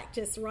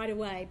practice right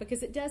away,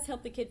 because it does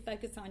help the kid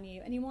focus on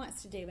you, and he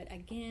wants to do it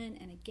again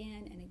and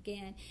again and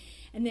again.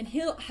 And then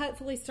he'll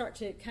hopefully start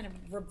to kind of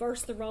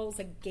reverse the roles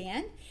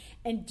again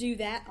and do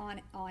that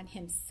on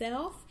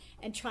himself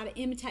and try to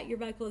imitate your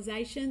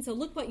vocalization. So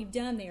look what you've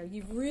done there.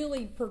 You've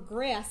really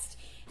progressed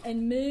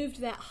and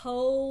moved that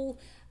whole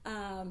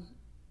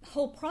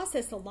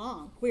process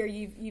along, where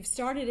you've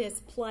started as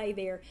play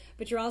there,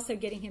 but you're also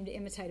getting him to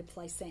imitate a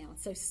play sound.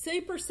 So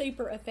super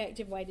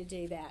effective way to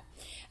do that.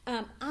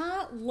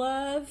 I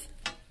love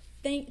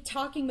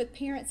talking with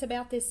parents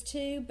about this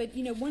too, but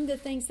one of the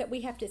things that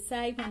we have to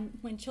say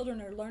when children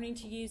are learning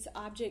to use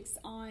objects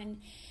on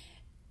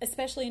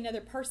especially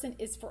another person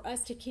is for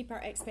us to keep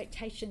our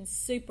expectations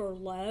super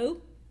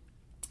low.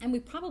 And we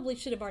probably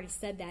should have already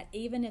said that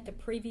even at the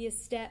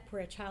previous step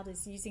where a child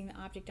is using the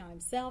object on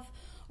himself,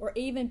 or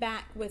even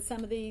back with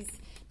some of these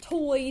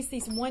toys,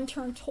 these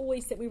one-turn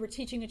toys that we were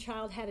teaching a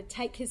child how to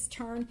take his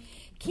turn.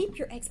 Keep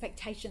your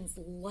expectations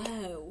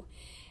low.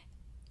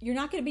 You're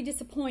not going to be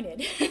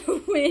disappointed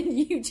when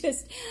you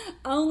just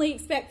only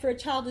expect for a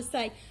child to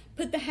say,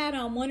 put the hat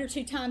on 1 or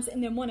 2 times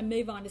and then want to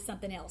move on to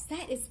something else.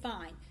 That is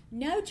fine.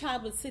 No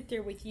child would sit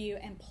there with you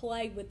and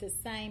play with the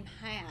same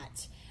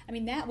hat.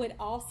 That would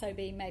also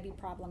be maybe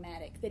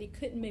problematic, that he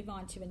couldn't move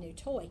on to a new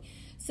toy.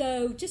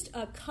 So just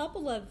a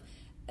couple of,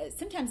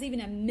 sometimes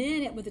even a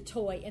minute with a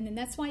toy, and then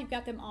that's why you've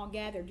got them all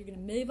gathered. You're going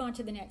to move on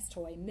to the next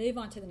toy,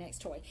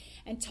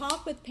 and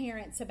talk with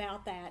parents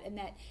about that, and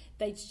that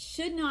they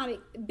should not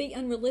be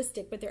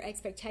unrealistic with their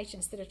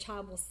expectations that a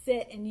child will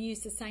sit and use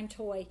the same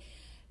toy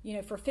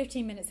for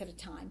 15 minutes at a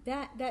time.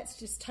 That's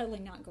just totally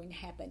not going to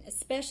happen,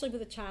 especially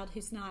with a child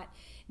who's not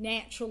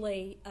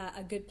naturally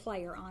a good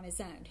player on his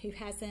own, who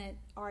hasn't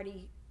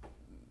already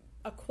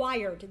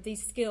acquired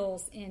these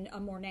skills in a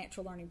more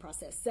natural learning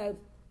process. So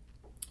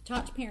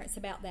talk to parents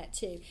about that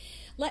too.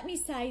 Let me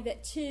say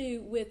that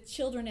too, with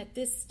children at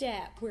this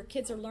step where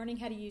kids are learning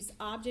how to use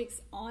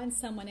objects on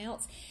someone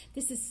else,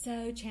 this is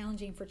so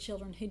challenging for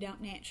children who don't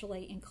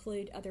naturally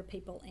include other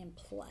people in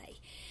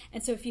play.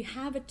 And so if you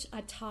have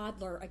a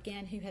toddler,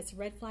 again, who has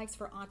red flags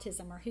for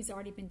autism, or who's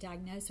already been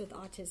diagnosed with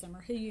autism,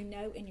 or who you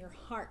know in your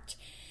heart,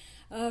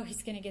 oh,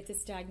 he's going to get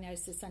this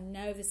diagnosis. I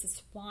know this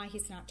is why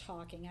he's not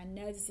talking. I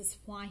know this is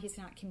why he's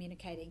not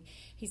communicating.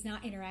 He's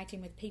not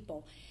interacting with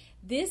people.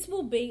 This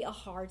will be a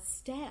hard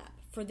step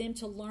for them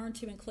to learn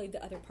to include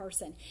the other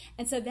person.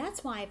 And so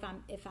that's why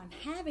if I'm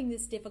having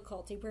this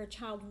difficulty where a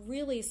child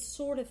really is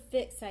sort of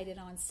fixated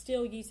on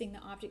still using the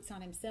objects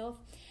on himself,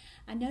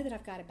 I know that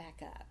I've got to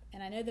back up,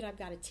 and I know that I've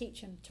got to teach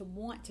him to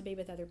want to be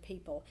with other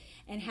people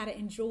and how to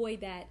enjoy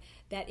that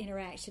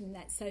interaction and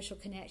that social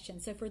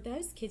connection. So for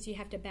those kids, you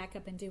have to back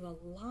up and do a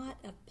lot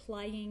of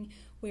playing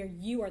where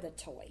you are the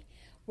toy,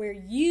 where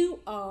you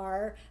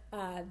are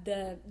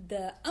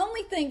the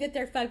only thing that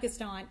they're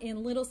focused on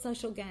in little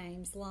social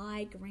games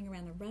like Ring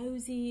Around the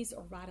Rosies,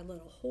 or Ride a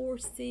Little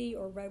Horsey,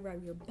 or Row Row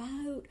Your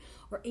Boat,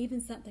 or even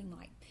something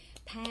like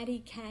patty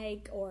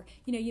cake, or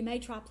you may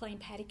try playing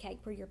patty cake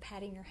where you're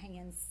patting your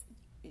hands.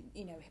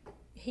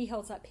 He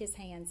holds up his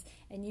hands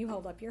and you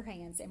hold up your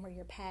hands, and where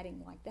you're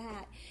patting like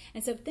that.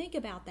 And so think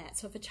about that.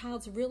 So if a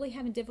child's really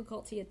having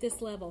difficulty at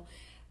this level,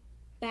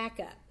 back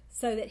up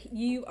so that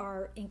you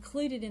are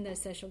included in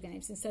those social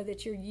games, and so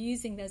that you're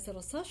using those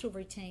little social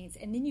routines,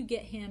 and then you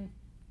get him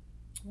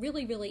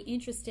really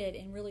interested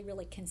and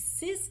really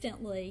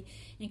consistently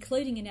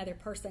including another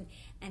person,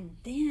 and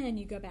then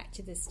you go back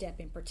to this step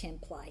in pretend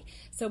play.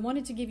 So I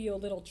wanted to give you a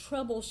little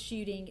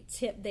troubleshooting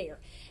tip there.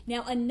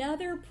 Now,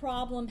 another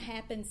problem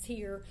happens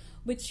here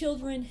with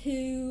children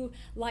who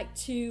like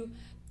to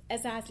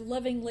as I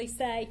lovingly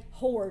say,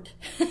 hoard.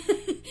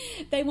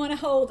 They want to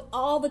hold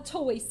all the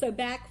toys. So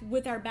back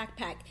with our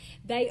backpack,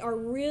 they are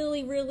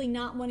really, really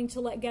not wanting to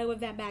let go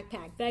of that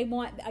backpack. They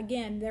want,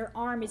 again, their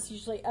arm is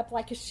usually up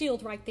like a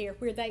shield right there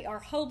where they are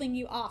holding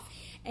you off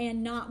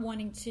and not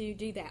wanting to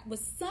do that. Well,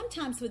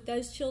 sometimes with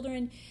those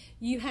children,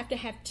 you have to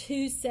have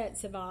 2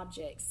 sets of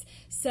objects.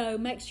 So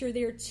make sure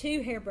there are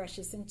 2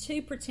 hairbrushes and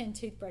 2 pretend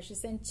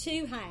toothbrushes and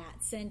 2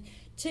 hats and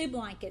 2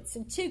 blankets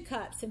and 2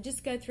 cups, and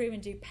just go through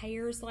and do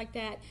pairs like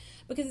that,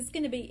 because it's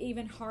going to be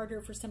even harder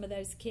for some of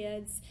those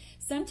kids.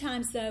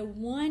 Sometimes, though,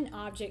 one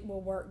object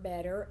will work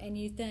better, and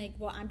you think,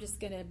 well, I'm just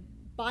going to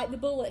bite the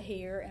bullet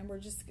here, and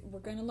we're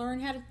going to learn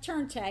how to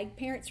turn tag.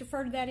 Parents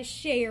refer to that as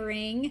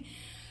sharing.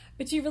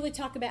 But you really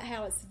talk about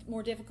how it's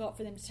more difficult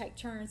for them to take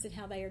turns and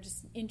how they are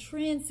just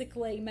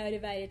intrinsically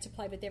motivated to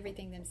play with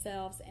everything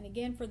themselves. And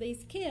again, for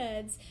these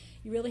kids,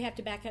 you really have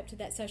to back up to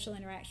that social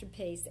interaction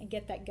piece and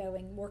get that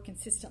going more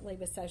consistently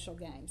with social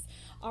games.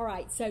 All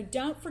right, so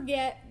don't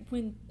forget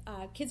when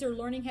kids are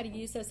learning how to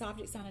use those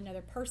objects on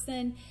another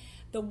person,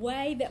 the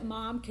way that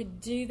mom could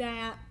do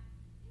that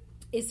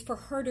is for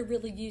her to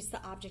really use the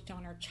object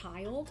on her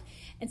child.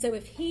 And so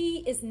if he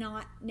is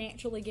not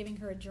naturally giving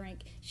her a drink,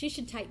 she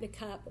should take the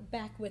cup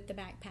back with the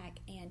backpack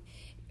and,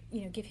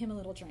 give him a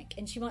little drink.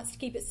 And she wants to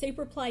keep it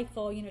super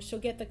playful. She'll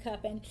get the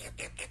cup and,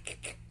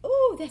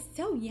 oh, that's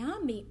so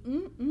yummy.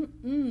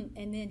 And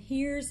then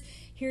here's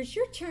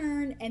your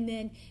turn, and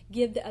then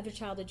give the other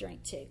child a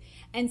drink too.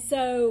 And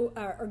so,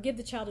 or give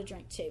the child a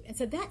drink too. And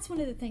so that's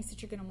one of the things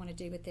that you're going to want to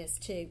do with this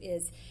too,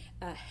 is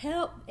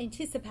help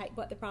anticipate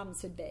what the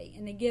problems would be,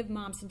 and then give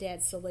moms and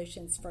dads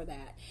solutions for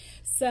that.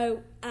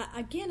 So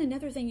again,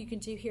 another thing you can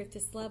do here at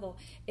this level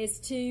is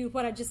to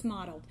what I just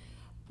modeled.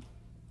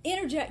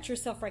 Interject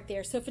yourself right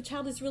there. So if a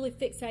child is really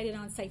fixated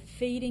on, say,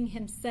 feeding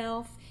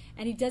himself,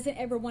 and he doesn't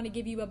ever want to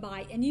give you a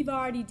bite, and you've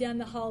already done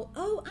the whole,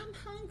 oh, I'm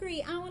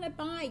hungry, I want a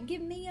bite,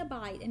 give me a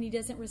bite, and he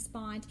doesn't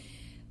respond,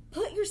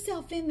 put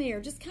yourself in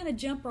there. Just kind of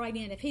jump right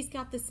in. If he's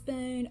got the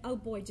spoon, oh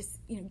boy, just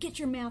get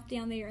your mouth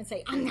down there and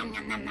say, nom,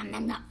 nom, nom, nom,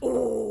 nom, nom.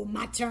 Oh,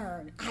 my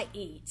turn, I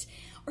eat.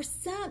 Or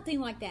something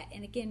like that.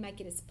 And again,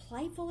 make it as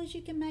playful as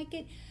you can make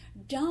it.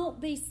 Don't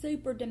be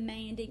super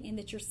demanding in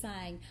that you're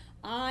saying,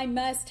 I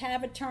must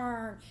have a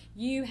turn.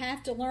 You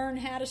have to learn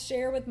how to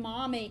share with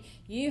mommy.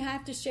 You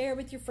have to share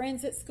with your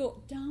friends at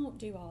school. Don't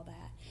do all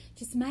that.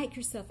 Just make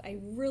yourself a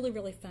really,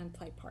 really fun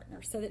play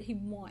partner so that he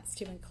wants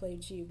to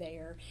include you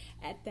there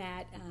at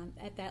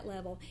that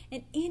level.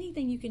 And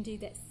anything you can do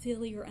that's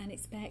silly or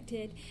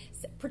unexpected.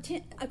 So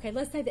pretend. Okay,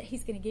 let's say that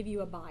he's going to give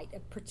you a bite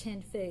of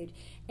pretend food,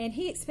 and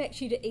he expects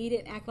you to eat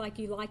it and act like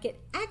you like it.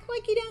 Act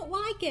like you don't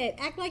like it.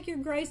 Act like you're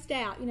grossed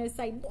out.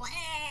 Say blah,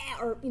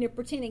 or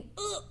pretending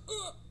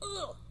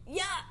yuck,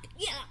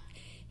 yuck.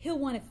 He'll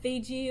want to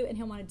feed you, and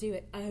he'll want to do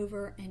it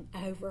over and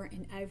over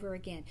and over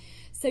again.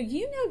 So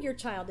you know your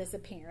child as a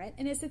parent,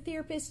 and as a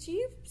therapist,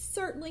 you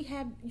certainly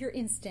have your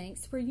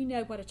instincts where you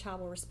know what a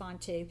child will respond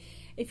to.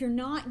 If you're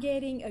not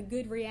getting a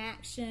good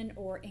reaction,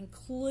 or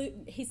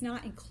he's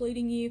not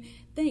including you,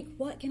 think,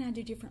 what can I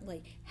do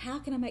differently? How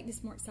can I make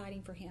this more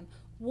exciting for him?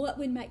 What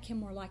would make him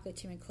more likely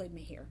to include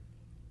me here?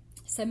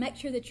 So make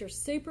sure that you're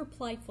super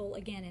playful,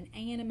 again, and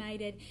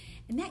animated,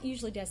 and that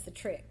usually does the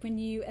trick. When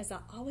you, as I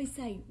always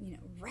say,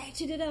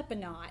 ratchet it up a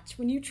notch.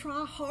 When you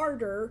try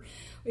harder,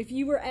 if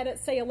you were at,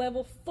 say, a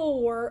level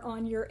 4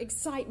 on your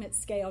excitement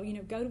scale,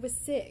 go to a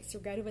 6 or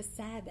go to a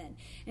 7,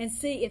 and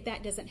see if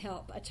that doesn't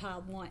help a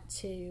child want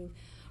to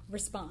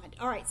respond.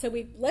 All right, so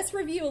let's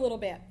review a little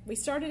bit. We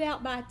started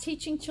out by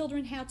teaching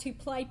children how to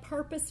play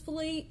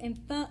purposefully and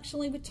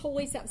functionally with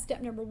toys. That was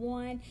step number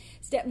 1.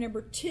 Step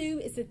number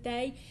 2 is that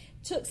they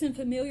took some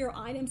familiar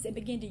items and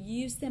began to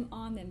use them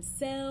on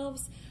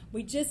themselves.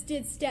 We just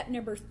did step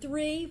number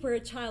 3, where a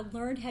child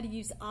learned how to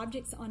use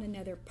objects on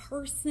another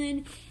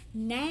person.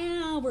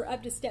 Now we're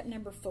up to step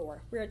number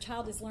 4, where a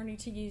child is learning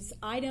to use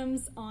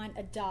items on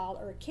a doll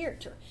or a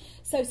character.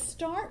 So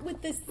start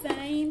with the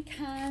same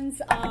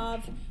kinds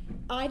of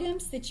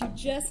items that you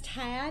just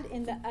had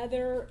in the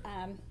other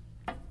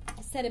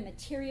set of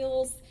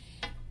materials.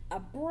 A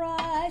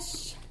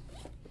brush.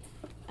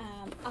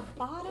 A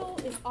bottle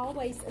is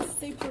always a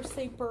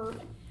super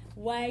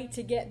way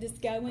to get this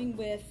going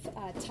with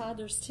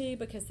toddlers too,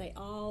 because they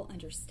all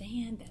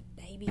understand that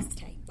babies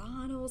take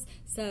bottles.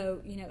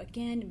 So,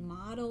 again,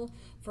 model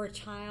for a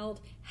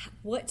child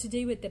what to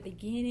do at the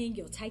beginning.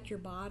 You'll take your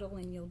bottle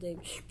and you'll do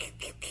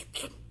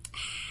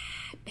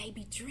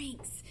baby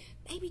drinks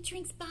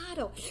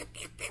bottle.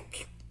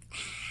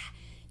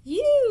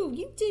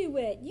 You do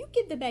it. You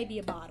give the baby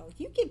a bottle.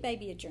 You give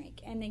baby a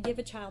drink, and then give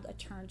a child a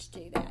turn to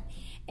do that.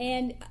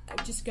 And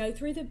just go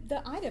through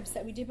the items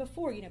that we did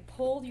before.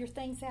 Pull your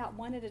things out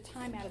one at a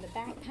time out of the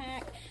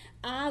backpack.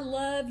 I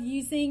love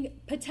using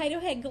potato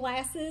head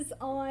glasses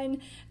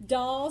on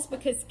dolls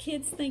because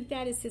kids think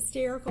that is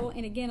hysterical.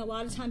 And again, a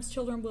lot of times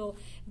children will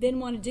then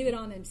want to do it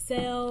on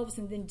themselves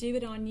and then do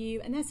it on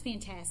you. And that's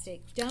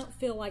fantastic. Don't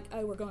feel like,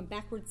 oh, we're going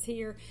backwards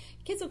here.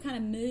 Kids will kind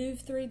of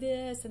move through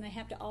this, and they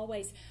have to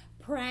always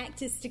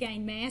practice to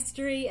gain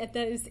mastery at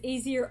those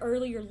easier,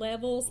 earlier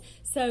levels.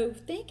 So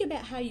think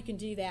about how you can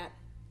do that.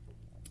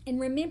 And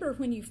remember,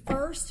 when you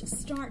first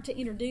start to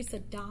introduce a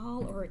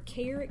doll or a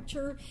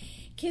character,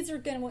 kids are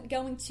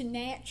going to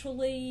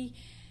naturally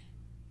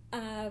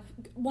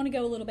want to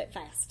go a little bit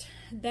fast.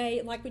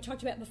 They, like we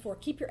talked about before,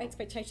 keep your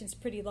expectations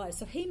pretty low.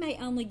 So he may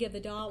only give the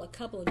doll a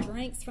couple of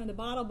drinks from the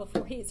bottle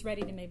before he's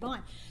ready to move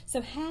on.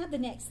 So have the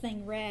next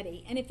thing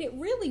ready. And if it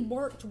really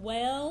worked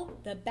well,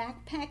 the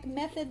backpack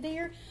method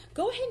there,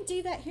 go ahead and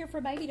do that here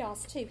for baby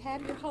dolls too.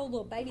 Have your whole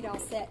little baby doll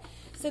set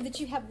so that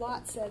you have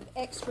lots of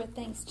extra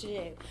things to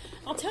do.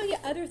 I'll tell you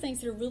other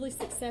things that are really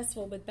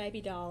successful with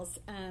baby dolls.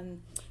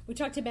 We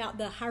talked about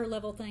the higher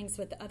level things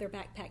with the other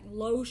backpack.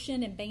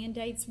 Lotion and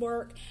Band-Aids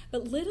work,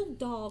 but little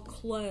doll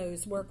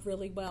clothes work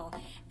really well.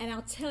 And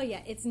I'll tell you,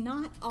 it's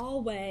not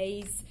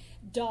always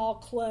doll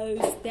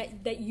clothes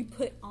that you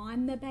put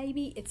on the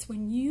baby. It's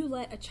when you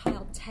let a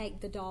child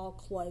take the doll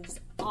clothes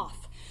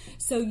off.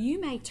 So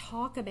you may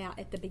talk about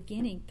at the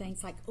beginning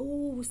things like,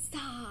 oh,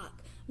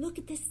 sock, look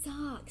at this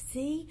sock,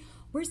 see?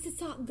 Where's the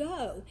sock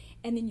go?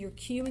 And then you're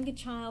cueing a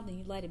child and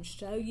you let him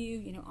show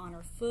you, on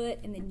her foot,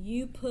 and then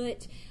you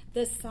put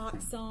the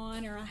socks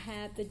on, or I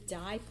have the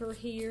diaper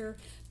here,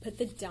 put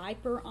the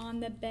diaper on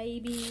the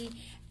baby,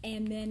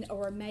 and then,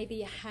 or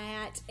maybe a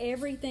hat,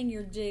 everything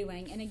you're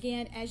doing. And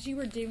again, as you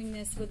are doing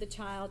this with a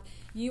child,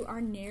 you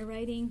are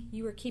narrating,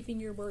 you are keeping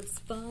your words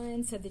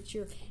fun so that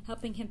you're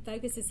helping him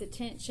focus his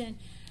attention.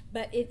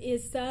 But it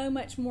is so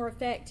much more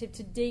effective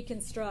to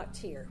deconstruct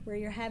here, where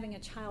you're having a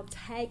child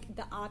take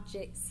the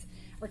objects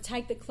or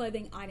take the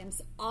clothing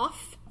items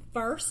off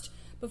first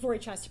before he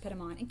tries to put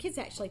them on. And kids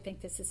actually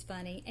think this is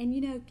funny.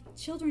 And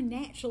children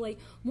naturally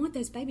want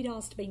those baby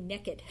dolls to be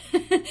naked.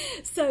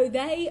 So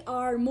they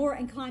are more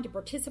inclined to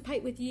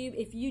participate with you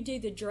if you do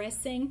the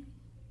dressing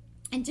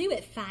and do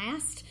it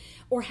fast,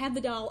 or have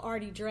the doll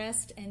already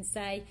dressed and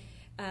say,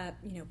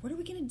 what are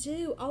we going to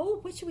do? Oh,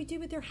 what should we do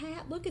with their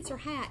hat? Look, it's her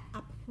hat.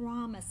 I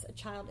promise a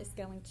child is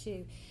going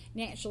to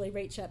naturally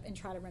reach up and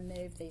try to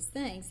remove these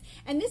things.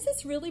 And this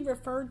is really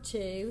referred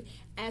to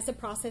as a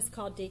process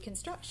called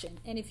deconstruction.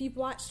 And if you've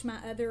watched my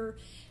other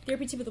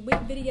Therapy Tip of the Week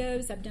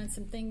videos, I've done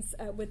some things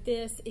with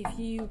this. If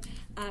you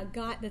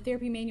got the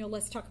therapy manual,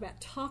 Let's Talk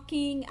About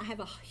Talking, I have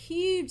a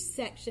huge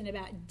section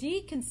about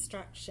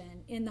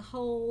deconstruction in the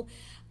whole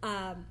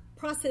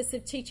process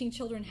of teaching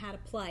children how to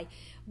play.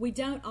 We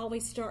don't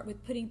always start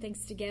with putting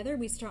things together.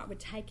 We start with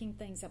taking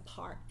things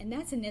apart. And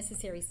that's a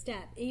necessary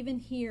step, even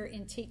here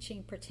in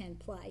teaching pretend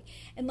play.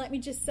 And let me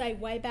just say,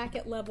 way back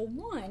at level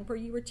 1, where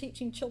you were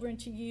teaching children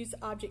to use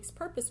objects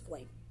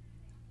purposefully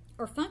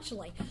or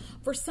functionally,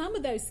 for some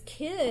of those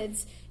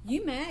kids,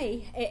 you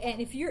may,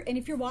 and if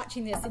you're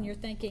watching this and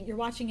you're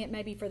watching it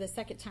maybe for the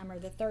second time or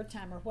the third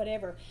time or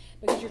whatever,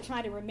 because you're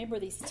trying to remember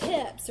these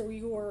tips, or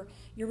you're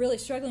really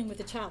struggling with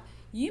the child,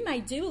 you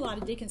may do a lot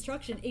of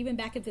deconstruction even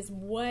back at this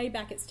way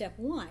back at step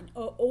 1,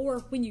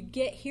 or when you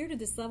get here to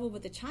this level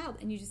with the child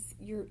and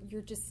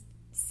you're just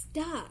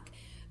stuck.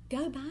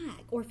 Go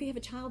back. Or if you have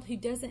a child who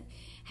doesn't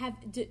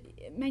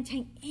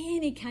maintain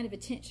any kind of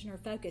attention or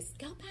focus,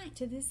 go back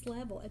to this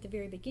level at the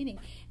very beginning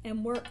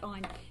and work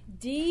on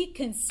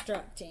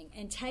deconstructing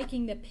and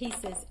taking the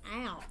pieces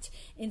out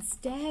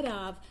instead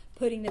of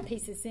putting the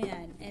pieces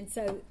in. And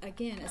so,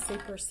 again, a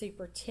super,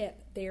 super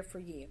tip there for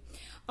you.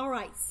 All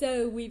right,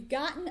 so we've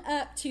gotten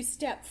up to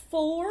step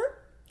 4,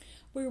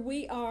 where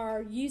we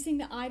are using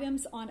the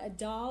items on a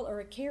doll or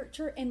a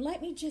character. And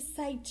let me just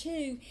say,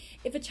 too,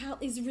 if a child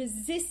is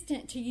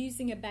resistant to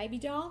using a baby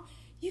doll,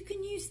 you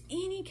can use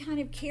any kind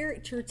of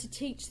character to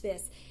teach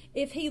this.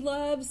 If he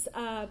loves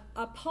a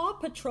Paw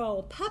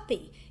Patrol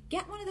puppy,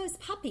 get one of those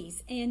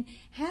puppies and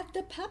have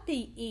the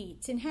puppy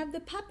eat and have the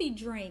puppy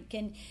drink.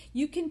 And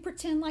you can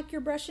pretend like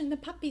you're brushing the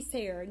puppy's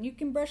hair, and you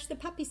can brush the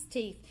puppy's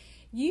teeth.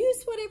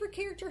 Use whatever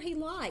character he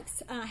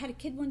likes. I had a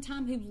kid one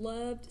time who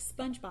loved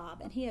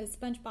SpongeBob, and he had a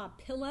SpongeBob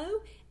pillow,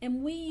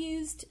 and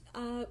we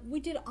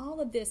did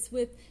all of this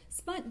with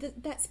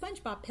that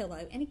SpongeBob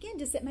pillow. And again,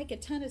 does it make a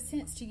ton of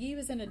sense to you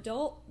as an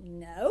adult?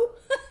 No.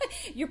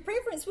 Your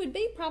preference would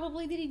be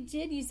probably that he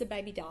did use a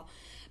baby doll.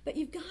 But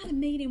you've got to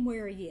meet him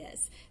where he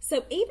is.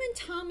 So even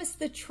Thomas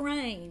the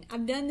Train,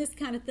 I've done this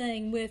kind of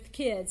thing with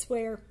kids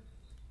where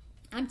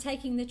I'm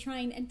taking the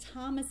train and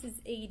Thomas is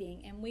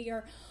eating, and we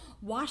are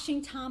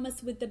washing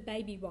Thomas with the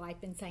baby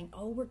wipe and saying,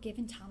 oh, we're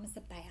giving Thomas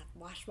a bath,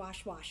 wash,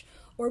 wash, wash.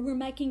 Or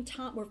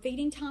we're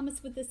feeding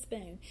Thomas with a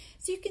spoon.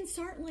 So you can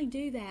certainly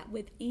do that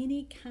with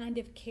any kind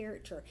of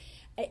character.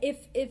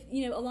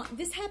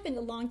 This happened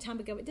a long time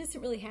ago. It doesn't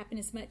really happen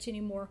as much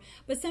anymore.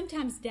 But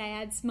sometimes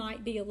dads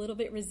might be a little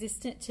bit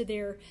resistant to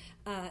their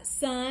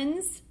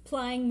sons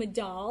playing with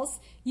dolls.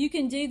 You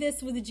can do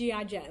this with a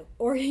G.I. Joe.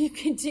 Or you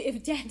can do,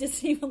 if dad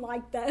doesn't even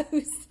like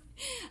those,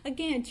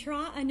 Again,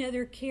 try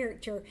another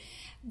character.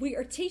 We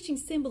are teaching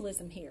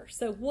symbolism here.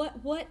 So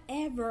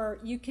whatever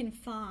you can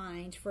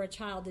find for a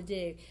child to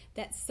do,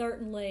 that's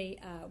certainly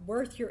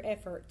worth your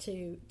effort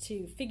to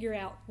figure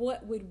out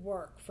what would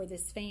work for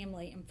this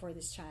family and for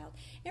this child.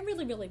 And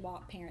really, really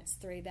walk parents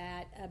through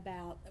that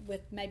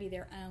with maybe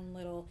their own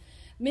little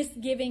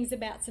misgivings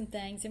about some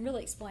things, and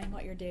really explain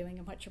what you're doing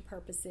and what your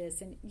purpose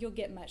is, and you'll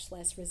get much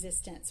less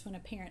resistance when a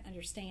parent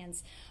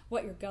understands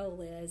what your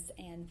goal is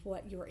and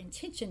what your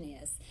intention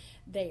is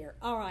there.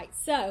 All right,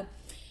 so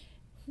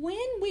when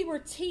we were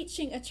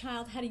teaching a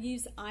child how to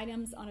use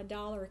items on a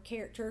doll or a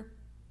character,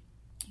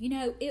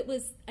 it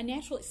was a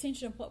natural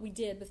extension of what we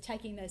did with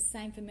taking those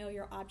same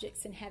familiar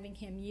objects and having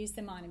him use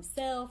them on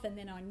himself and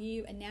then on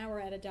you, and now we're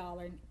at a doll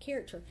or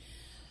character.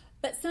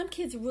 But some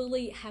kids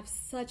really have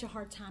such a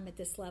hard time at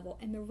this level,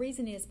 and the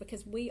reason is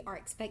because we are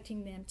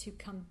expecting them to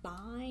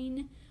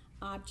combine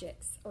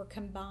objects or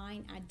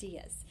combine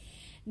ideas.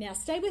 Now,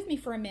 stay with me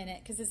for a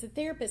minute, because as a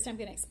therapist, I'm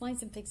going to explain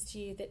some things to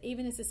you that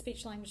even as a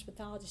speech-language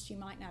pathologist, you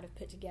might not have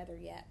put together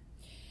yet.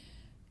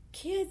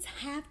 Kids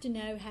have to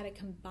know how to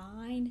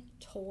combine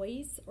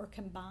toys or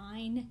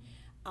combine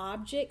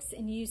objects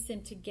and use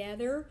them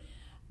together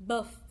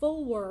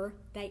before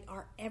they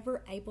are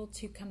ever able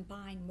to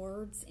combine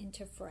words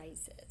into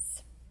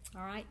phrases.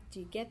 All right, do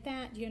you get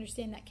that? Do you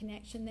understand that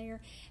connection there?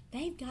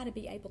 They've got to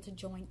be able to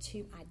join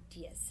two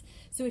ideas.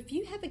 So if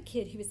you have a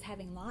kid who is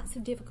having lots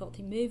of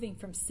difficulty moving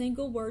from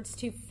single words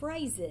to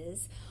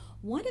phrases,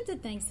 one of the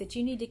things that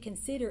you need to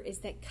consider is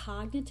that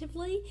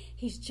cognitively,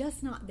 he's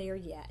just not there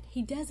yet.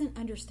 He doesn't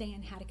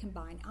understand how to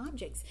combine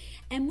objects.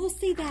 And we'll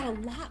see that a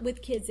lot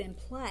with kids in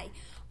play,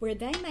 where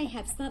they may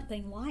have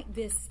something like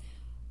this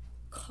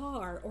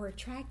car or a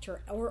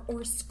tractor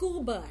or a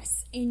school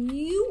bus, and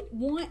you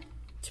want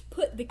to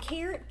put the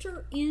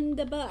character in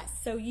the bus.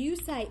 So you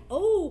say,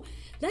 oh,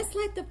 let's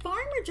let the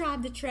farmer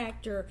drive the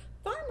tractor.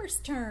 Farmer's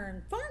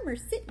turn. Farmer,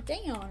 sit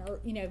down. Or,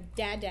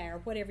 dada,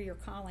 or whatever you're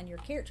calling your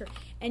character.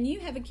 And you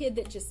have a kid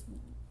that just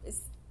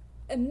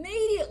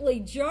immediately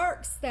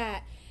jerks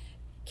that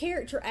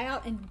character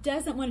out and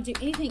doesn't want to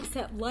do anything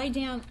except lay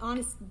down on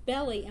his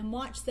belly and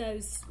watch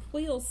those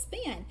wheels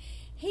spin.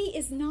 He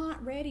is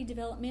not ready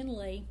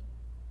developmentally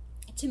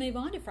to move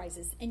on to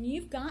phrases, and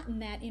you've gotten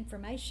that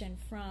information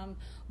from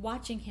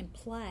watching him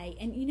play.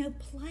 And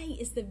play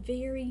is the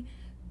very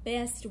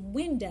best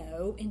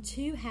window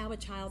into how a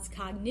child's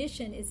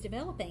cognition is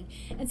developing.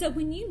 And so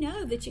when you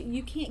know that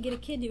you can't get a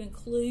kid to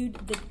include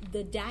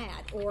the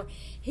dad, or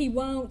he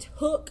won't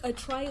hook a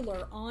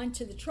trailer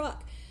onto the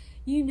truck,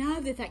 you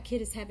know that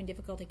kid is having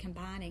difficulty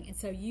combining. And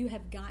so you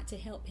have got to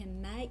help him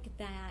make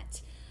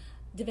that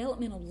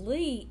developmental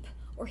leap,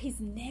 or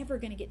he's never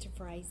going to get to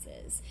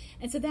phrases.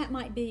 And so that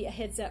might be a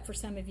heads up for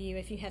some of you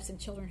if you have some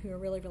children who are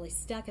really, really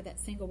stuck at that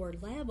single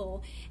word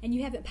level and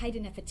you haven't paid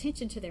enough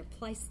attention to their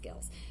play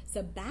skills.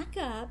 So back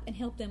up and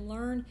help them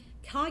learn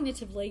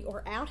cognitively,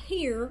 or out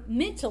here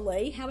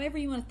mentally, however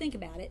you want to think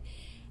about it.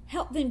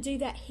 Help them do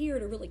that here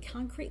at a really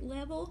concrete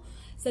level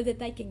so that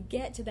they can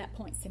get to that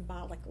point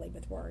symbolically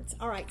with words.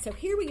 All right, so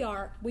here we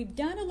are. We've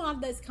done a lot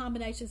of those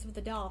combinations with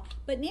the doll,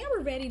 but now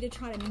we're ready to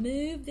try to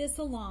move this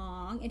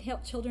along and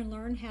help children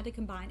learn how to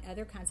combine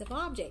other kinds of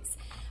objects.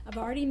 I've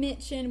already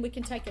mentioned we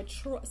can take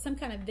some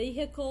kind of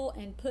vehicle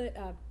and put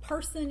a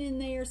person in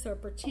there, so a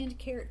pretend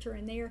character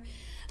in there.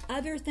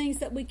 Other things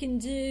that we can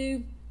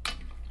do,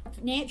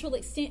 natural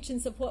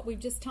extensions of what we've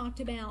just talked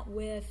about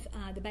with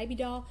the baby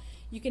doll.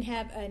 You can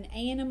have an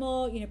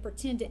animal,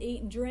 pretend to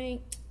eat and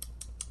drink.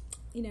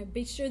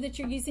 Be sure that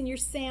you're using your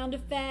sound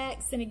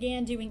effects, and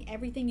again, doing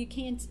everything you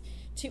can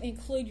to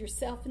include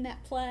yourself in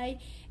that play.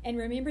 And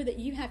remember that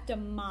you have to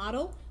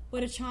model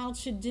what a child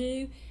should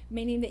do,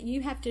 meaning that you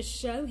have to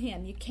show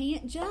him. You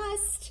can't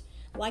just,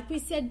 like we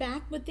said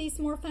back with these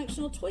more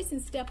functional toys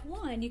in step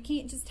 1, you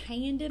can't just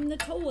hand him the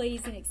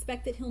toys and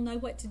expect that he'll know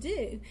what to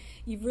do.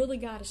 You've really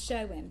got to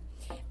show him.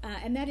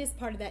 And that is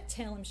part of that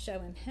tell him, show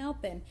him,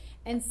 help him.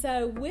 And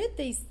so with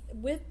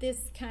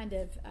this kind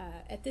of,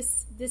 at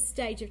this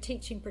stage of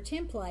teaching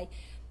pretend play,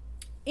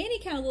 any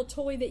kind of little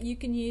toy that you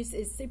can use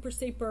is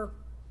super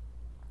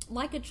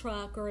like a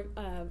truck or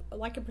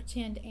like a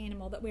pretend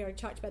animal that we already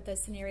talked about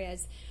those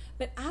scenarios.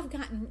 But I've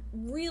gotten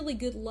really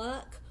good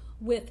luck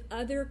with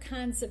other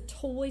kinds of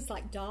toys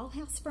like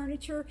dollhouse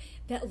furniture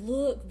that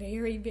look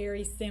very,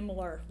 very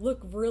similar,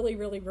 look really,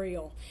 really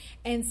real.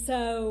 And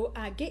so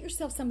get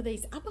yourself some of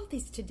these. I bought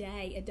these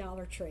today at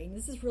Dollar Tree, and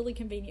this is really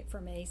convenient for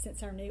me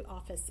since our new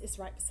office is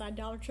right beside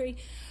Dollar Tree.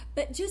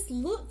 But just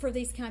look for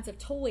these kinds of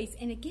toys.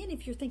 And again,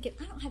 if you're thinking,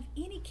 I don't have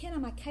any kid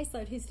on my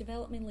caseload who's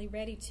developmentally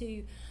ready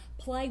to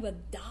play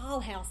with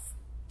dollhouse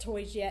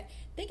toys yet,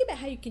 think about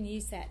how you can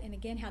use that, and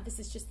again, how this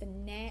is just the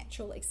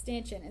natural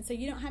extension. And so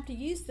you don't have to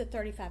use the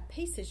 35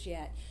 pieces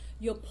yet.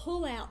 You'll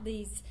pull out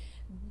these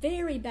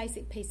very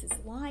basic pieces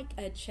like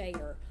a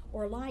chair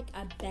or like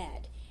a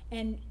bed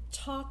and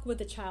talk with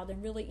the child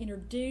and really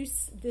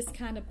introduce this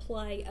kind of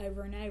play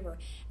over and over.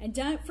 And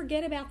don't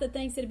forget about the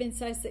things that have been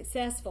so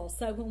successful.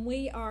 So when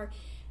we are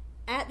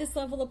at this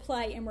level of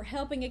play and we're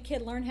helping a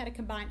kid learn how to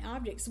combine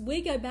objects,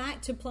 we go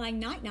back to playing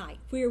night-night,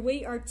 where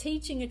we are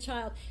teaching a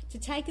child to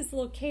take his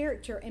little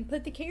character and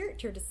put the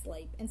character to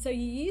sleep. And so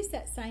you use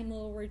that same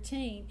little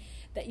routine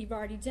that you've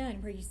already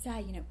done, where you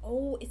say,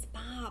 oh, it's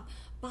Bob.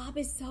 Bob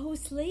is so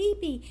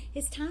sleepy.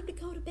 It's time to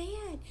go to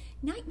bed.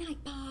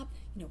 Night-night, Bob.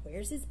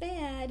 Where's his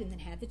bed? And then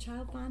have the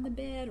child find the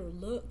bed or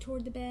look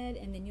toward the bed.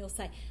 And then you'll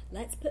say,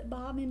 let's put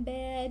Bob in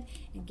bed,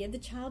 and give the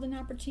child an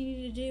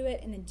opportunity to do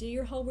it. And then do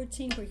your whole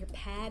routine where you're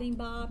patting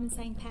Bob and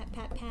saying pat,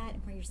 pat, pat.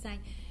 And where you're saying,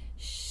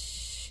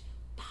 shh,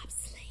 Bob's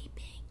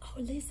sleeping.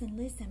 Oh,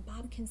 listen,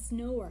 Bob can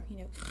snore.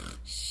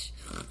 Shh,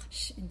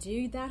 shh. And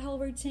do that whole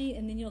routine.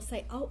 And then you'll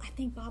say, oh, I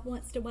think Bob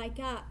wants to wake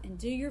up. And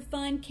do your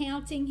fun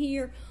counting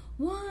here.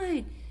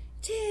 1,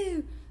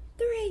 2,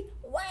 3,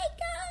 wake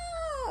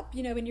up!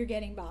 When you're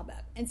getting Bob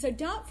up. And so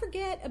don't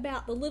forget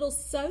about the little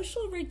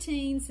social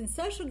routines and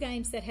social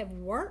games that have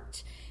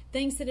worked,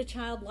 things that a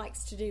child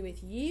likes to do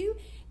with you.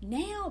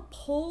 Now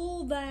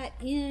pull that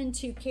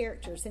into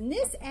characters. And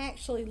this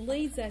actually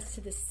leads us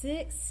to the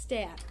 6th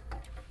step,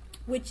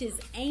 which is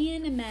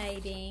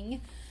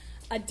animating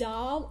a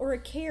doll or a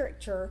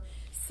character.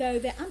 So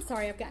that, I'm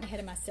sorry, I've gotten ahead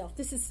of myself.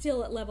 This is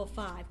still at level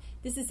 5.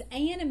 This is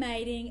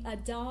animating a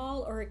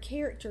doll or a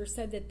character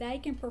so that they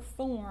can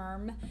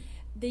perform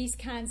these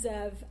kinds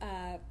of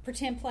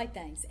pretend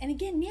playthings. And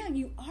again, now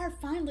you are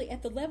finally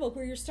at the level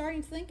where you're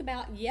starting to think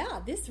about,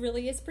 yeah, this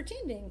really is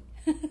pretending.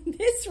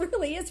 This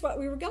really is what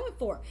we were going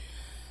for.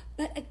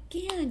 But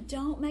again,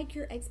 don't make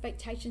your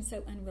expectations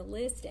so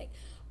unrealistic.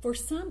 For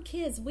some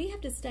kids, we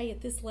have to stay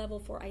at this level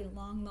for a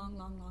long, long,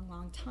 long, long,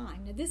 long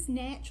time. Now, this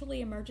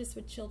naturally emerges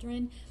with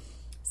children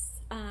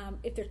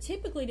if they're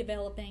typically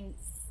developing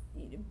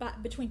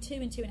between 2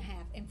 and 2.5.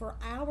 And for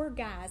our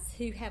guys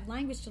who have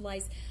language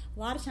delays, a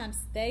lot of times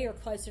they are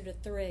closer to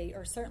 3,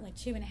 or certainly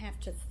 2.5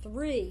 to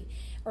 3,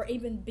 or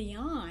even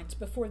beyond,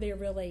 before they're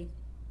really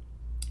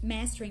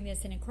mastering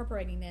this and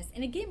incorporating this.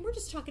 And again, we're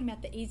just talking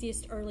about the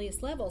easiest,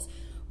 earliest levels,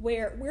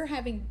 where we're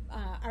having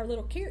our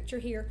little character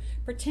here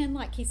pretend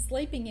like he's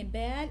sleeping in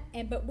bed,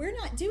 but we're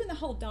not doing the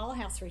whole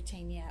dollhouse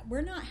routine yet.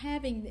 We're not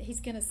having that he's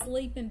going to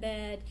sleep in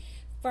bed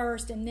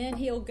first and then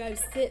he'll go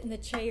sit in the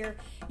chair.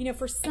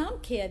 For some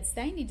kids,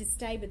 they need to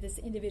stay with this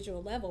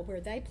individual level where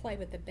they play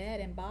with the bed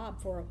and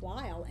Bob for a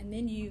while, and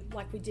then you,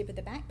 like we did with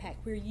the backpack,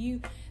 where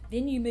you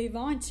move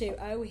on to,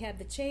 oh, we have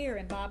the chair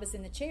and Bob is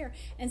in the chair.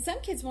 And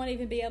some kids won't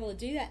even be able to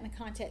do that in the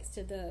context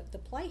of the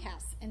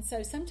playhouse. And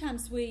so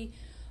sometimes we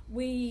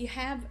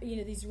have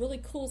these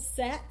really cool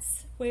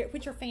sets,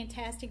 which are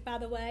fantastic, by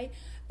the way,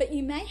 but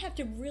you may have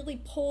to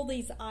really pull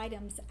these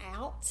items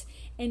out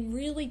and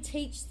really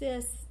teach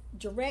this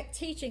direct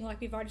teaching,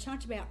 like we've already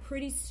talked about,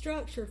 pretty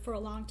structured for a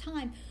long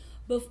time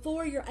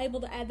before you're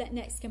able to add that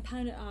next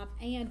component of,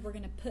 and we're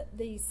going to put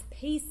these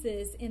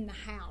pieces in the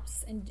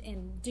house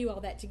and do all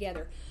that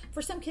together.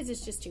 For some kids,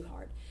 it's just too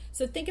hard.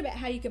 So think about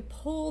how you can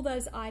pull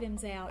those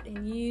items out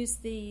and use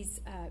these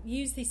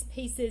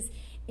pieces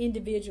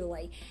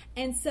individually.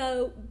 And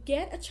so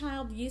get a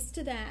child used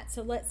to that.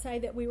 So let's say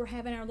that we were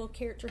having our little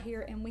character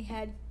here and we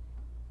had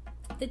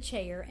the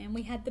chair and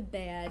we had the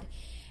bed.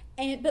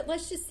 But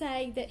let's just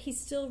say that he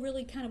still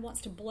really kind of wants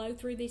to blow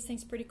through these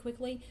things pretty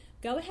quickly.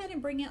 Go ahead and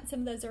bring out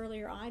some of those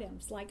earlier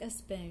items, like a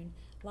spoon,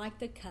 like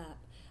the cup,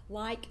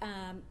 like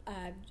a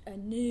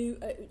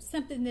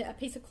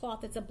piece of cloth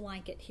that's a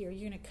blanket here.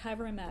 You're going to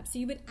cover him up. So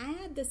you would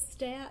add the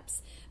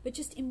steps, but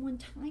just in one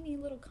tiny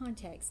little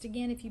context.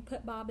 Again, if you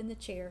put Bob in the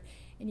chair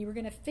and you were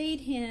going to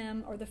feed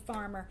him, or the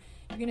farmer,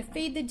 you're going to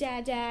feed the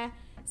dada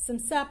some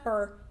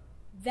supper.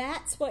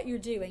 That's what you're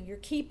doing. You're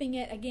keeping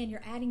it, again,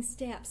 you're adding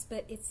steps,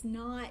 but it's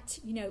not,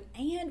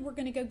 and we're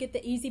going to go get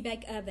the easy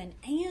bake oven,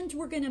 and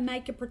we're going to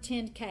make a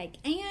pretend cake,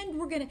 and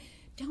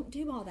don't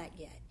do all that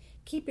yet.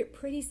 Keep it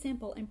pretty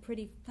simple and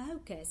pretty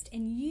focused,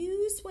 and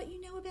use what you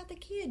know about the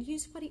kid.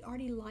 Use what he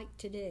already liked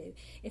to do.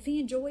 If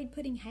he enjoyed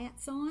putting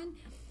hats on,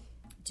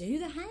 do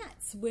the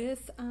hats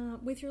with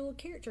your little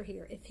character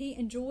here. If he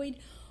enjoyed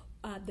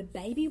the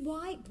baby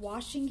wipe,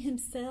 washing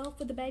himself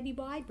with the baby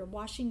wipe, or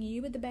washing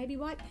you with the baby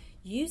wipe,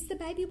 use the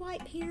baby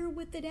wipe here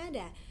with the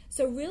dada.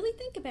 So really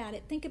think about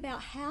it. Think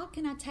about, how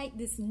can I take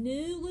this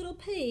new little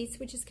piece,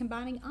 which is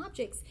combining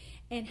objects,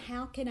 and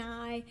how can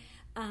I,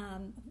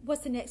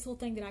 what's the next little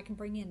thing that I can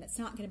bring in that's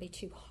not going to be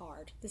too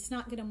hard, that's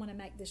not going to want to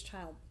make this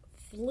child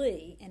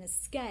flee and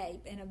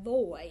escape and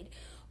avoid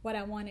what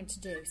I want him to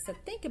do. So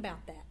think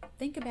about that.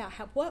 Think about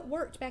what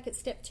worked back at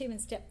step 2 and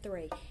step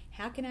 3.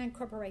 How can I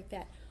incorporate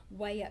that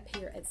way up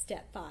here at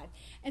step 5?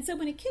 And so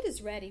when a kid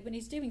is ready, when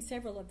he's doing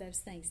several of those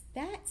things,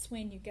 that's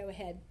when you go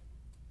ahead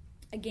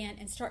again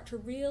and start to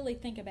really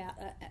think about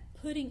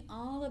putting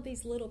all of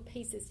these little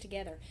pieces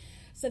together.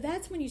 So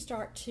that's when you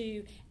start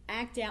to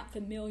act out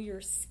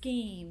familiar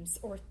schemes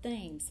or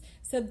themes.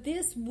 So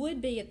this would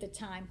be at the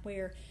time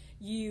where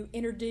you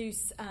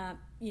introduce,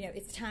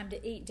 it's time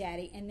to eat,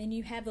 Daddy, and then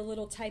you have the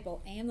little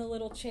table and the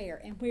little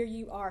chair, and where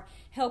you are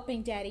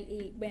helping Daddy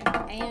eat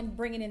and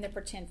bringing in the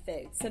pretend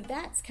food. So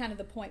that's kind of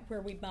the point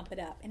where we bump it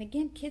up. And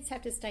again, kids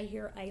have to stay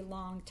here a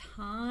long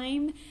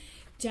time.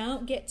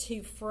 Don't get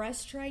too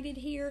frustrated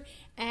here.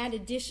 Add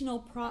additional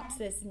props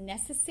as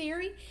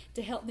necessary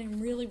to help them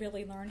really,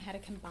 really learn how to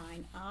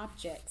combine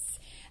objects.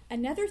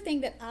 Another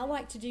thing that I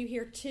like to do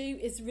here too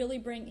is really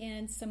bring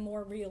in some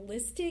more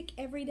realistic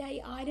everyday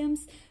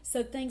items.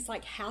 So things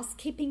like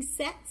housekeeping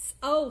sets.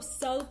 Oh,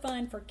 so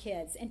fun for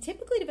kids. And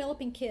typically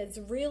developing kids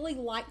really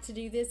like to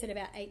do this at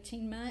about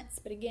 18 months.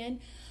 But again,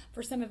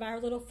 for some of our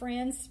little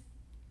friends,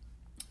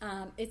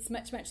 it's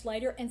much, much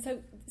later. And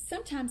so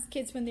sometimes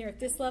kids, when they're at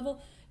this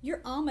level,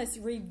 you're almost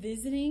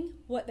revisiting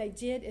what they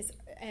did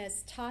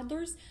as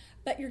toddlers,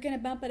 but you're going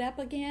to bump it up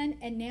again,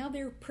 and now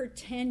they're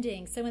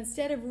pretending. So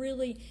instead of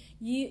really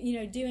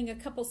doing a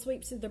couple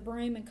sweeps of the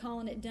broom and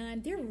calling it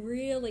done, they're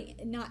really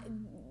not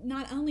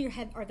only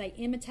are they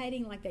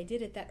imitating like they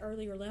did at that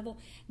earlier level,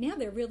 now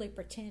they're really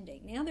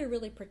pretending. Now they're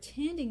really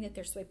pretending that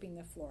they're sweeping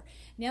the floor.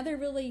 Now they're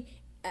really,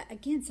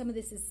 again, some of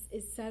this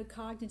is so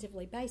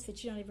cognitively based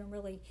that you don't even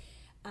really,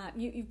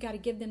 you've got to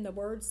give them the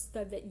words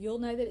so that you'll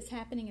know that it's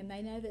happening and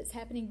they know that it's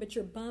happening, but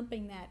you're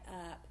bumping that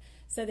up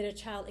so that a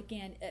child,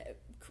 again,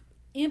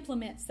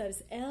 implements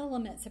those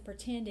elements of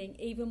pretending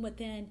even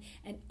within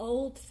an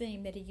old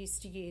theme that he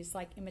used to use,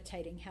 like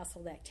imitating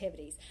household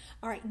activities.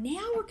 All right,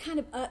 now we're kind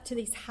of up to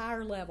these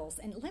higher levels.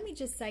 And let me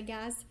just say,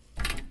 guys,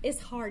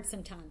 it's hard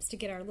sometimes to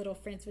get our little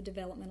friends with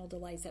developmental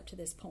delays up to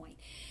this point.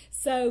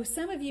 So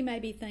some of you may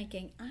be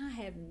thinking, I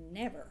have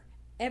never,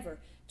 ever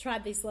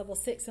tried these level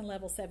 6 and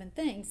level 7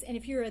 things. And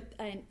if you're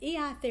an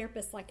EI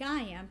therapist like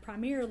I am,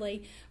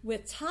 primarily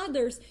with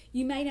toddlers,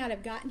 you may not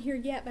have gotten here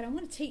yet, but I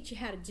want to teach you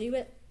how to do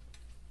it,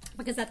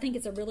 because I think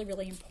it's a really,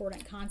 really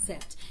important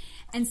concept.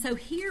 And so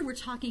here we're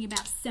talking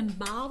about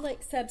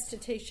symbolic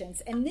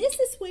substitutions. And this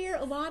is where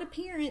a lot of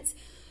parents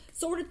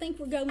sort of think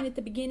we're going at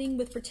the beginning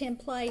with pretend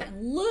play,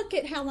 and look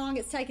at how long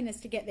it's taken us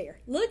to get there.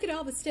 Look at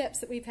all the steps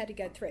that we've had to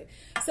go through.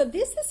 So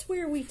this is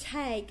where we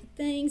take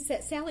things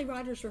that Sally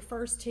Rogers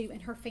refers to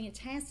in her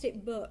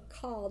fantastic book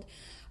called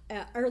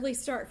Early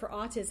Start for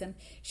Autism.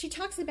 She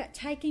talks about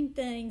taking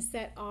things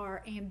that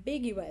are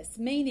ambiguous,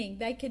 meaning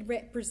they could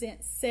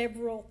represent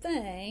several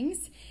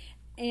things,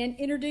 and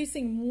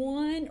introducing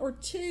one or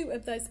two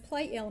of those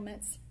play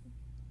elements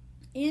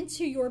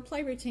into your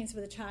play routines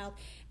with a child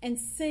and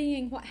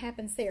seeing what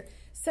happens there.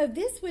 So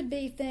this would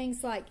be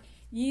things like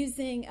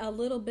using a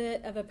little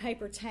bit of a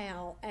paper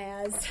towel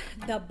as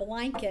the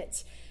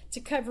blanket to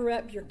cover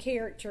up your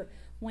character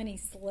when he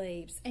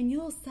sleeps. And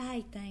you'll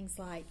say things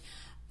like,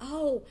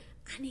 oh,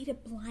 I need a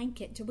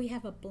blanket. Do we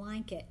have a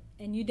blanket?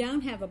 And you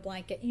don't have a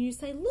blanket. And you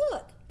say,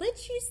 look,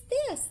 let's use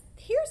this.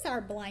 Here's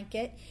our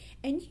blanket.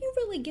 And you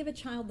really give a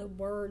child the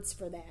words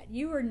for that.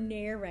 You are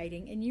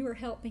narrating and you are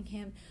helping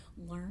him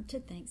learn to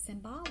think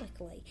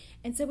symbolically.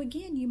 And so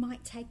again, you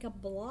might take a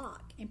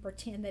block and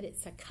pretend that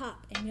it's a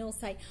cup. And you'll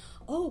say,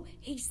 oh,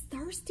 he's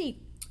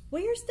thirsty.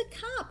 Where's the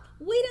cup?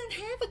 We don't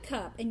have a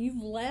cup. And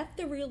you've left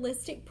the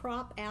realistic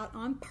prop out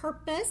on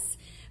purpose.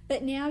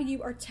 But now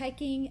you are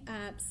taking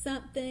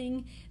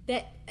something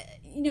that,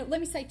 let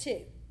me say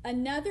too,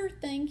 another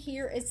thing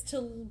here is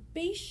to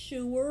be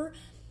sure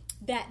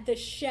that the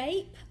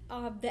shape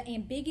of the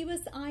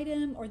ambiguous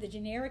item or the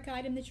generic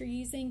item that you're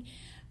using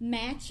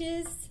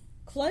matches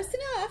close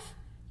enough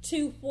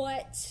to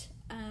what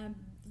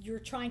you're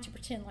trying to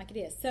pretend like it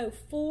is. So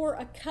for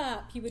a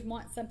cup, you would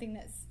want something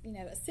that's,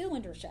 a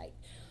cylinder shape.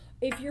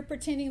 If you're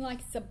pretending like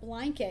it's a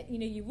blanket,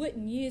 you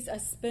wouldn't use a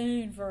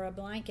spoon for a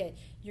blanket.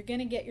 You're going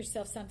to get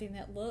yourself something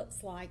that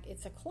looks like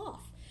it's a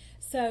cloth.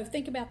 So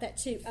think about that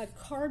too. A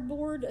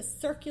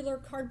circular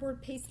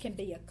cardboard piece can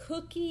be a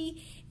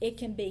cookie, it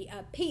can be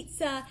a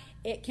pizza,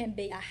 it can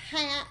be a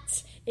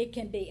hat, it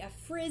can be a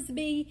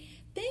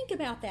frisbee. Think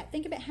about that.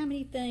 Think about how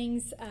many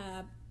things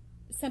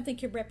something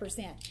could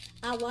represent.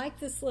 I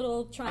like this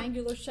little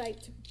triangular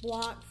shaped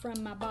block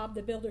from my Bob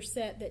the Builder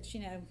set that's,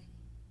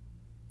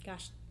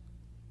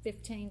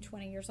 15,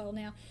 20 years old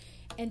now.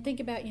 And think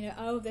about,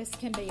 this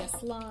can be a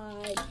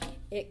slide,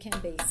 it can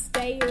be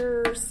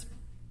stairs.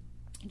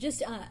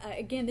 Just,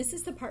 again, this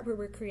is the part where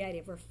we're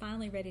creative. We're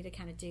finally ready to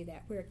kind of do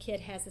that, where a kid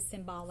has a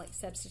symbolic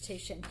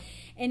substitution.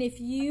 And if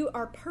you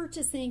are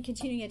purchasing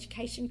continuing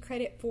education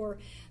credit for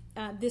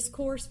this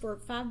course for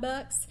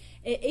 $5,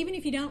 even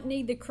if you don't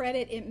need the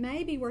credit, it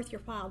may be worth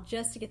your while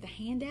just to get the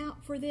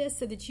handout for this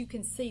so that you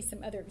can see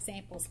some other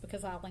examples,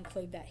 because I'll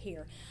include that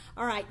here.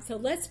 All right, so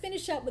let's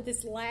finish up with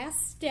this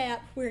last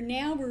step where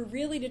now we're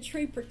really to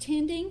true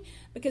pretending,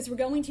 because we're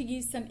going to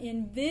use some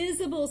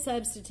invisible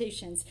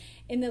substitutions.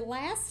 In the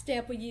last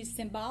step, we used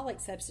symbolic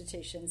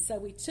substitutions. So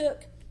we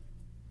took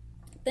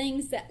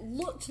things that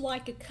looked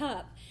like a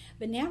cup,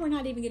 but now we're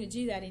not even going to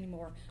do that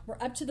anymore.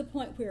 We're up to the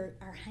point where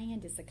our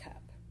hand is a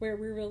cup, where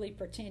we're really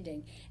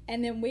pretending.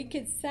 And then we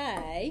could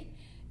say,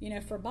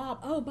 for Bob,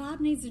 oh,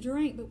 Bob needs a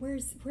drink, but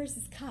where's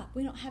his cup?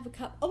 We don't have a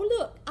cup. Oh,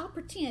 look, I'll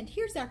pretend.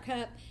 Here's our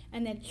cup.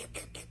 And then,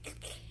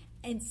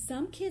 and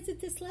some kids at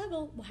this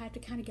level will have to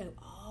kind of go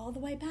all the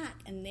way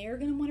back, and they're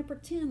going to want to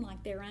pretend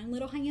like their own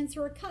little hands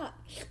are a cup.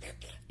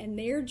 and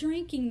they're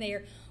drinking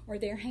there, or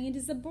their hand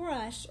is a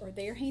brush, or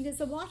their hand is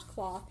a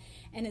washcloth,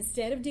 and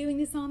instead of doing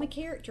this on the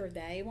character,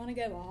 they want to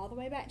go all the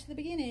way back to the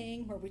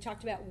beginning, where we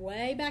talked about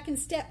way back in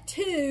step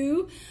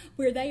 2,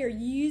 where they are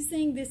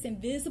using this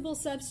invisible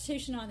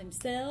substitution on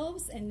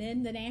themselves, and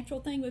then the natural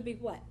thing would be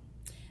what?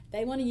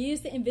 They want to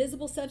use the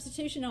invisible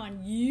substitution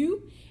on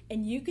you,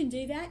 and you can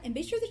do that. And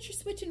be sure that you're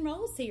switching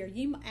roles here.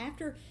 He's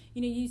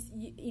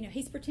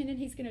pretending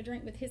he's going to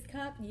drink with his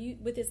cup. You,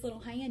 with his little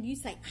hand, you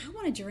say, "I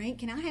want a drink.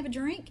 Can I have a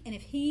drink?" And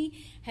if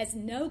he has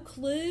no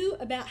clue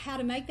about how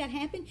to make that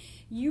happen,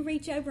 you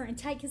reach over and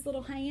take his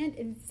little hand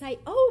and say,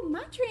 "Oh,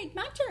 my drink,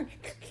 my turn,"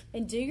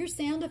 and do your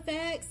sound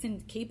effects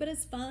and keep it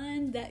as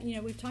fun. That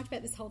we've talked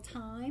about this whole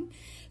time.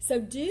 So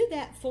do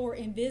that for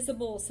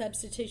invisible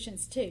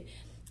substitutions too.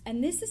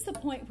 And this is the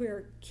point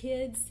where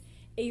kids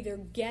either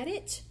get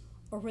it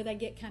or where they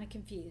get kind of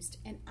confused.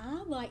 And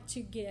I like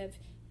to give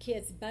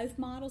kids both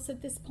models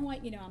at this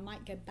point. I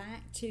might go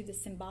back to the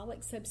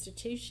symbolic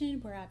substitution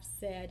where I've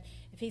said,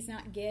 if he's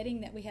not getting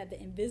that we have the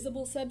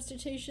invisible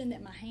substitution,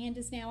 that my hand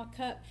is now a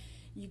cup,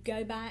 you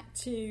go back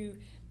to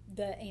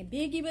the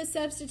ambiguous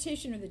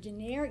substitution or the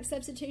generic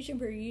substitution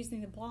where you're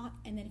using the block.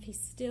 And then if he's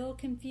still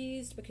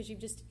confused because you've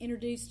just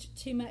introduced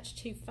too much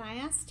too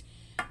fast,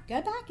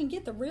 go back and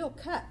get the real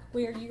cup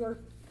where you're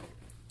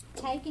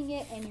taking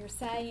it and you're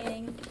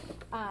saying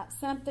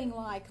something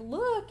like,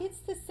 "Look, it's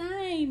the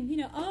same.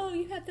 Oh,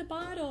 you have the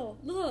bottle.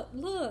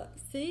 Look,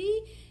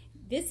 see?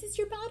 This is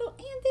your bottle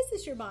and this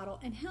is your bottle,"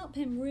 and help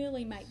him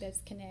really make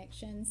those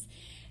connections.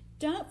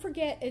 Don't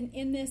forget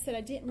in this that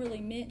I didn't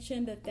really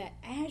mention, but that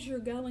as you're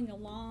going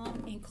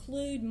along,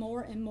 include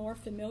more and more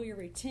familiar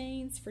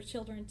routines for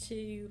children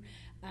to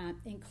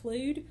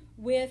include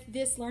with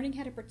this learning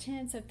how to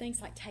pretend. So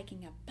things like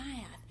taking a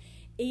bath,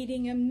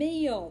 eating a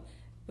meal.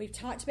 We've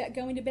talked about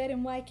going to bed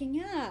and waking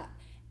up.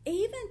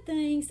 Even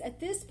things at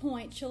this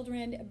point,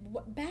 children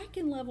back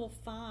in level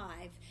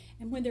 5,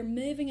 and when they're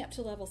moving up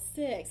to level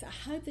 6, I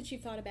hope that you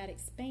thought about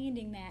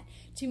expanding that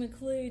to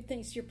include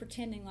things you're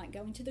pretending, like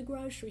going to the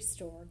grocery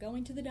store,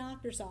 going to the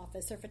doctor's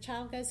office, or if a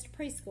child goes to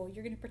preschool,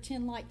 you're going to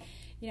pretend like,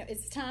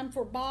 it's time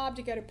for Bob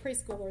to go to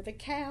preschool or the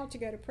cow to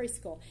go to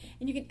preschool.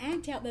 And you can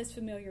act out those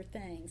familiar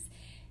things.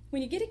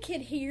 When you get a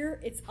kid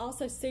here, it's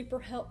also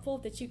super helpful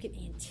that you can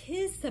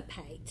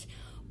anticipate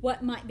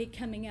what might be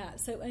coming up.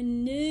 So a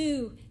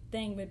new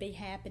thing would be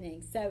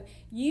happening. So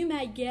you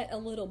may get a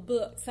little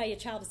book. Say a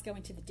child is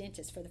going to the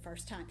dentist for the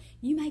first time.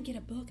 You may get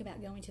a book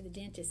about going to the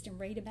dentist and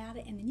read about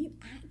it, and then you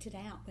act it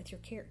out with your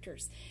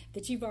characters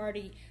that you've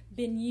already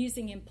been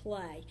using in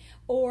play.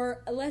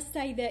 Or let's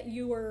say that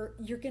you're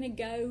going to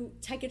go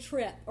take a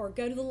trip or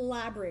go to the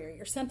library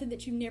or something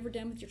that you've never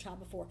done with your child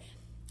before.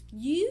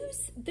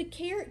 Use the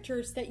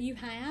characters that you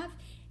have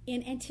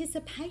in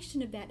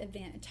anticipation of that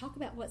event and talk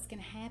about what's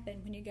going to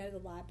happen when you go to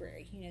the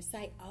library.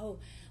 Say, "Oh,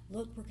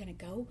 look, we're going to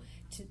go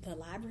to the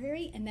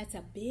library, and that's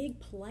a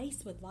big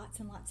place with lots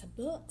and lots of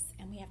books,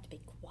 and we have to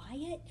be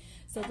quiet.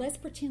 So let's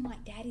pretend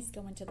like Daddy's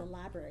going to the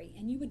library."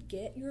 And you would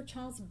get your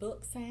child's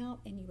books out,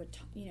 and you would,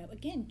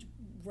 again,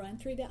 run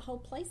through that whole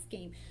play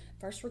scheme.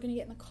 First, we're going to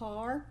get in the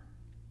car.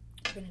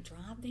 We're going to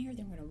drive there,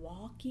 then we're going to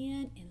walk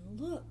in,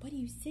 and look, what do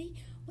you see?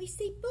 We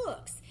see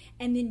books.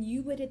 And then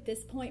you would, at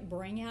this point,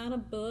 bring out a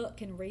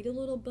book and read a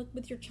little book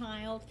with your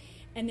child,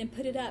 and then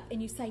put it up,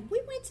 and you say, "We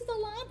went to the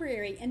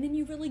library," and then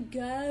you really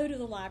go to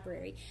the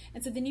library.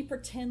 And so then you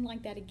pretend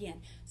like that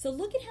again. So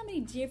look at how many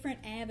different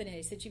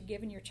avenues that you've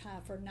given your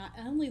child for not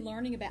only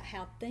learning about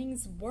how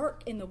things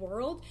work in the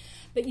world,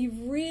 but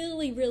you've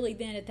really, really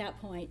then at that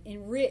point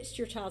enriched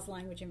your child's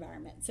language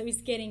environment. So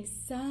he's getting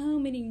so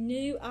many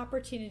new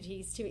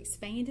opportunities to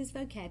expand his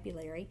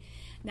vocabulary,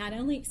 not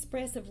only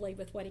expressively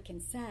with what he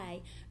can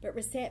say, but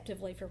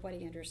receptively for what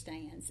he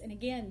understands. And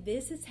again,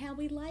 this is how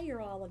we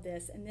layer all of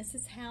this, and this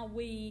is how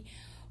we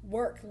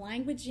work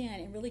language in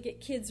and really get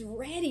kids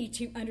ready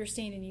to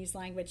understand and use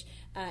language.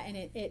 And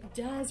it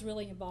does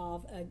really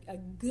involve a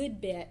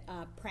good bit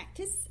of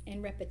practice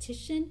and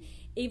repetition,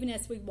 even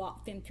as we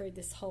walk them through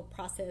this whole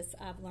process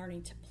of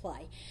learning to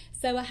play.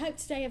 So I hope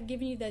today I've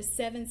given you those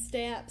 7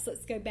 steps.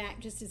 Let's go back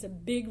just as a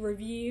big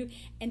review.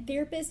 And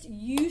therapists,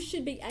 you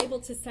should be able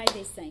to say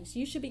these things.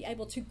 You should be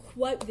able to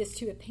quote this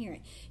to a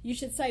parent. You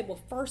should say, well,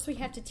 first we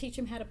have to teach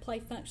him how to play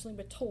functionally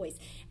with toys.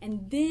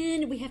 And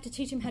then we have to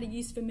teach him how to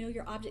use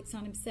familiar objects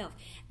on himself.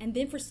 And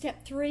then for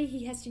step 3,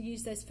 he has to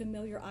use those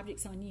familiar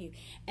objects on you.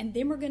 And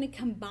then we're going to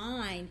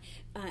combine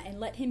and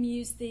let him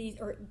use these,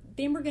 or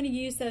then we're going to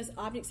use those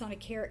objects on a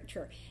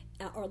character.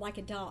 Or like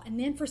a doll. And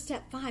then for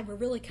step 5, we're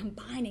really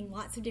combining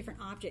lots of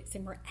different objects,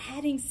 and we're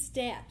adding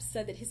steps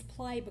so that his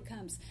play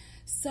becomes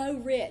so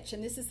rich.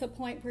 And this is the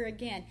point where,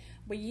 again,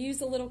 we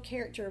use a little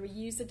character, we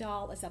use a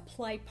doll as a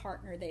play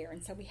partner there.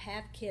 And so we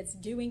have kids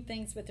doing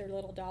things with their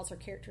little dolls or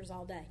characters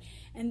all day.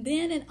 And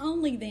then and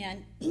only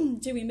then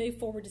do we move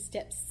forward to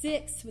step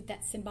 6 with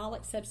that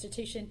symbolic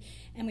substitution.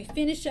 And we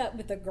finish up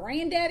with the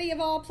granddaddy of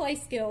all play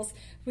skills,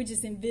 which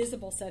is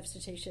invisible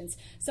substitutions.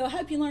 So I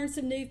hope you learned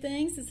some new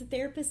things as a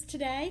therapist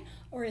today.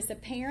 or as a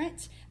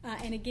parent.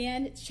 And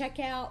again, check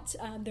out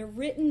the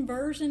written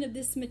version of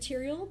this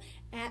material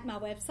at my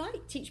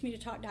website,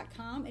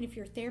 teachmetotalk.com. And if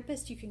you're a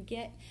therapist, you can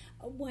get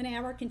 1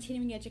 hour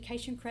continuing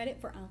education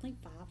credit for only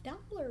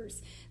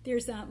 $5.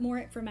 There's more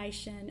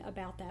information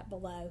about that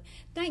below.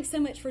 Thanks so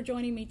much for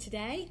joining me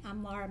today.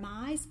 I'm Laura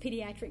Mize,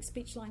 pediatric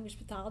speech-language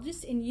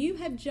pathologist, and you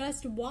have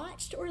just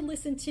watched or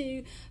listened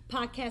to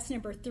podcast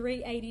number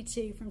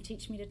 382 from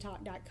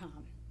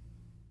teachmetotalk.com.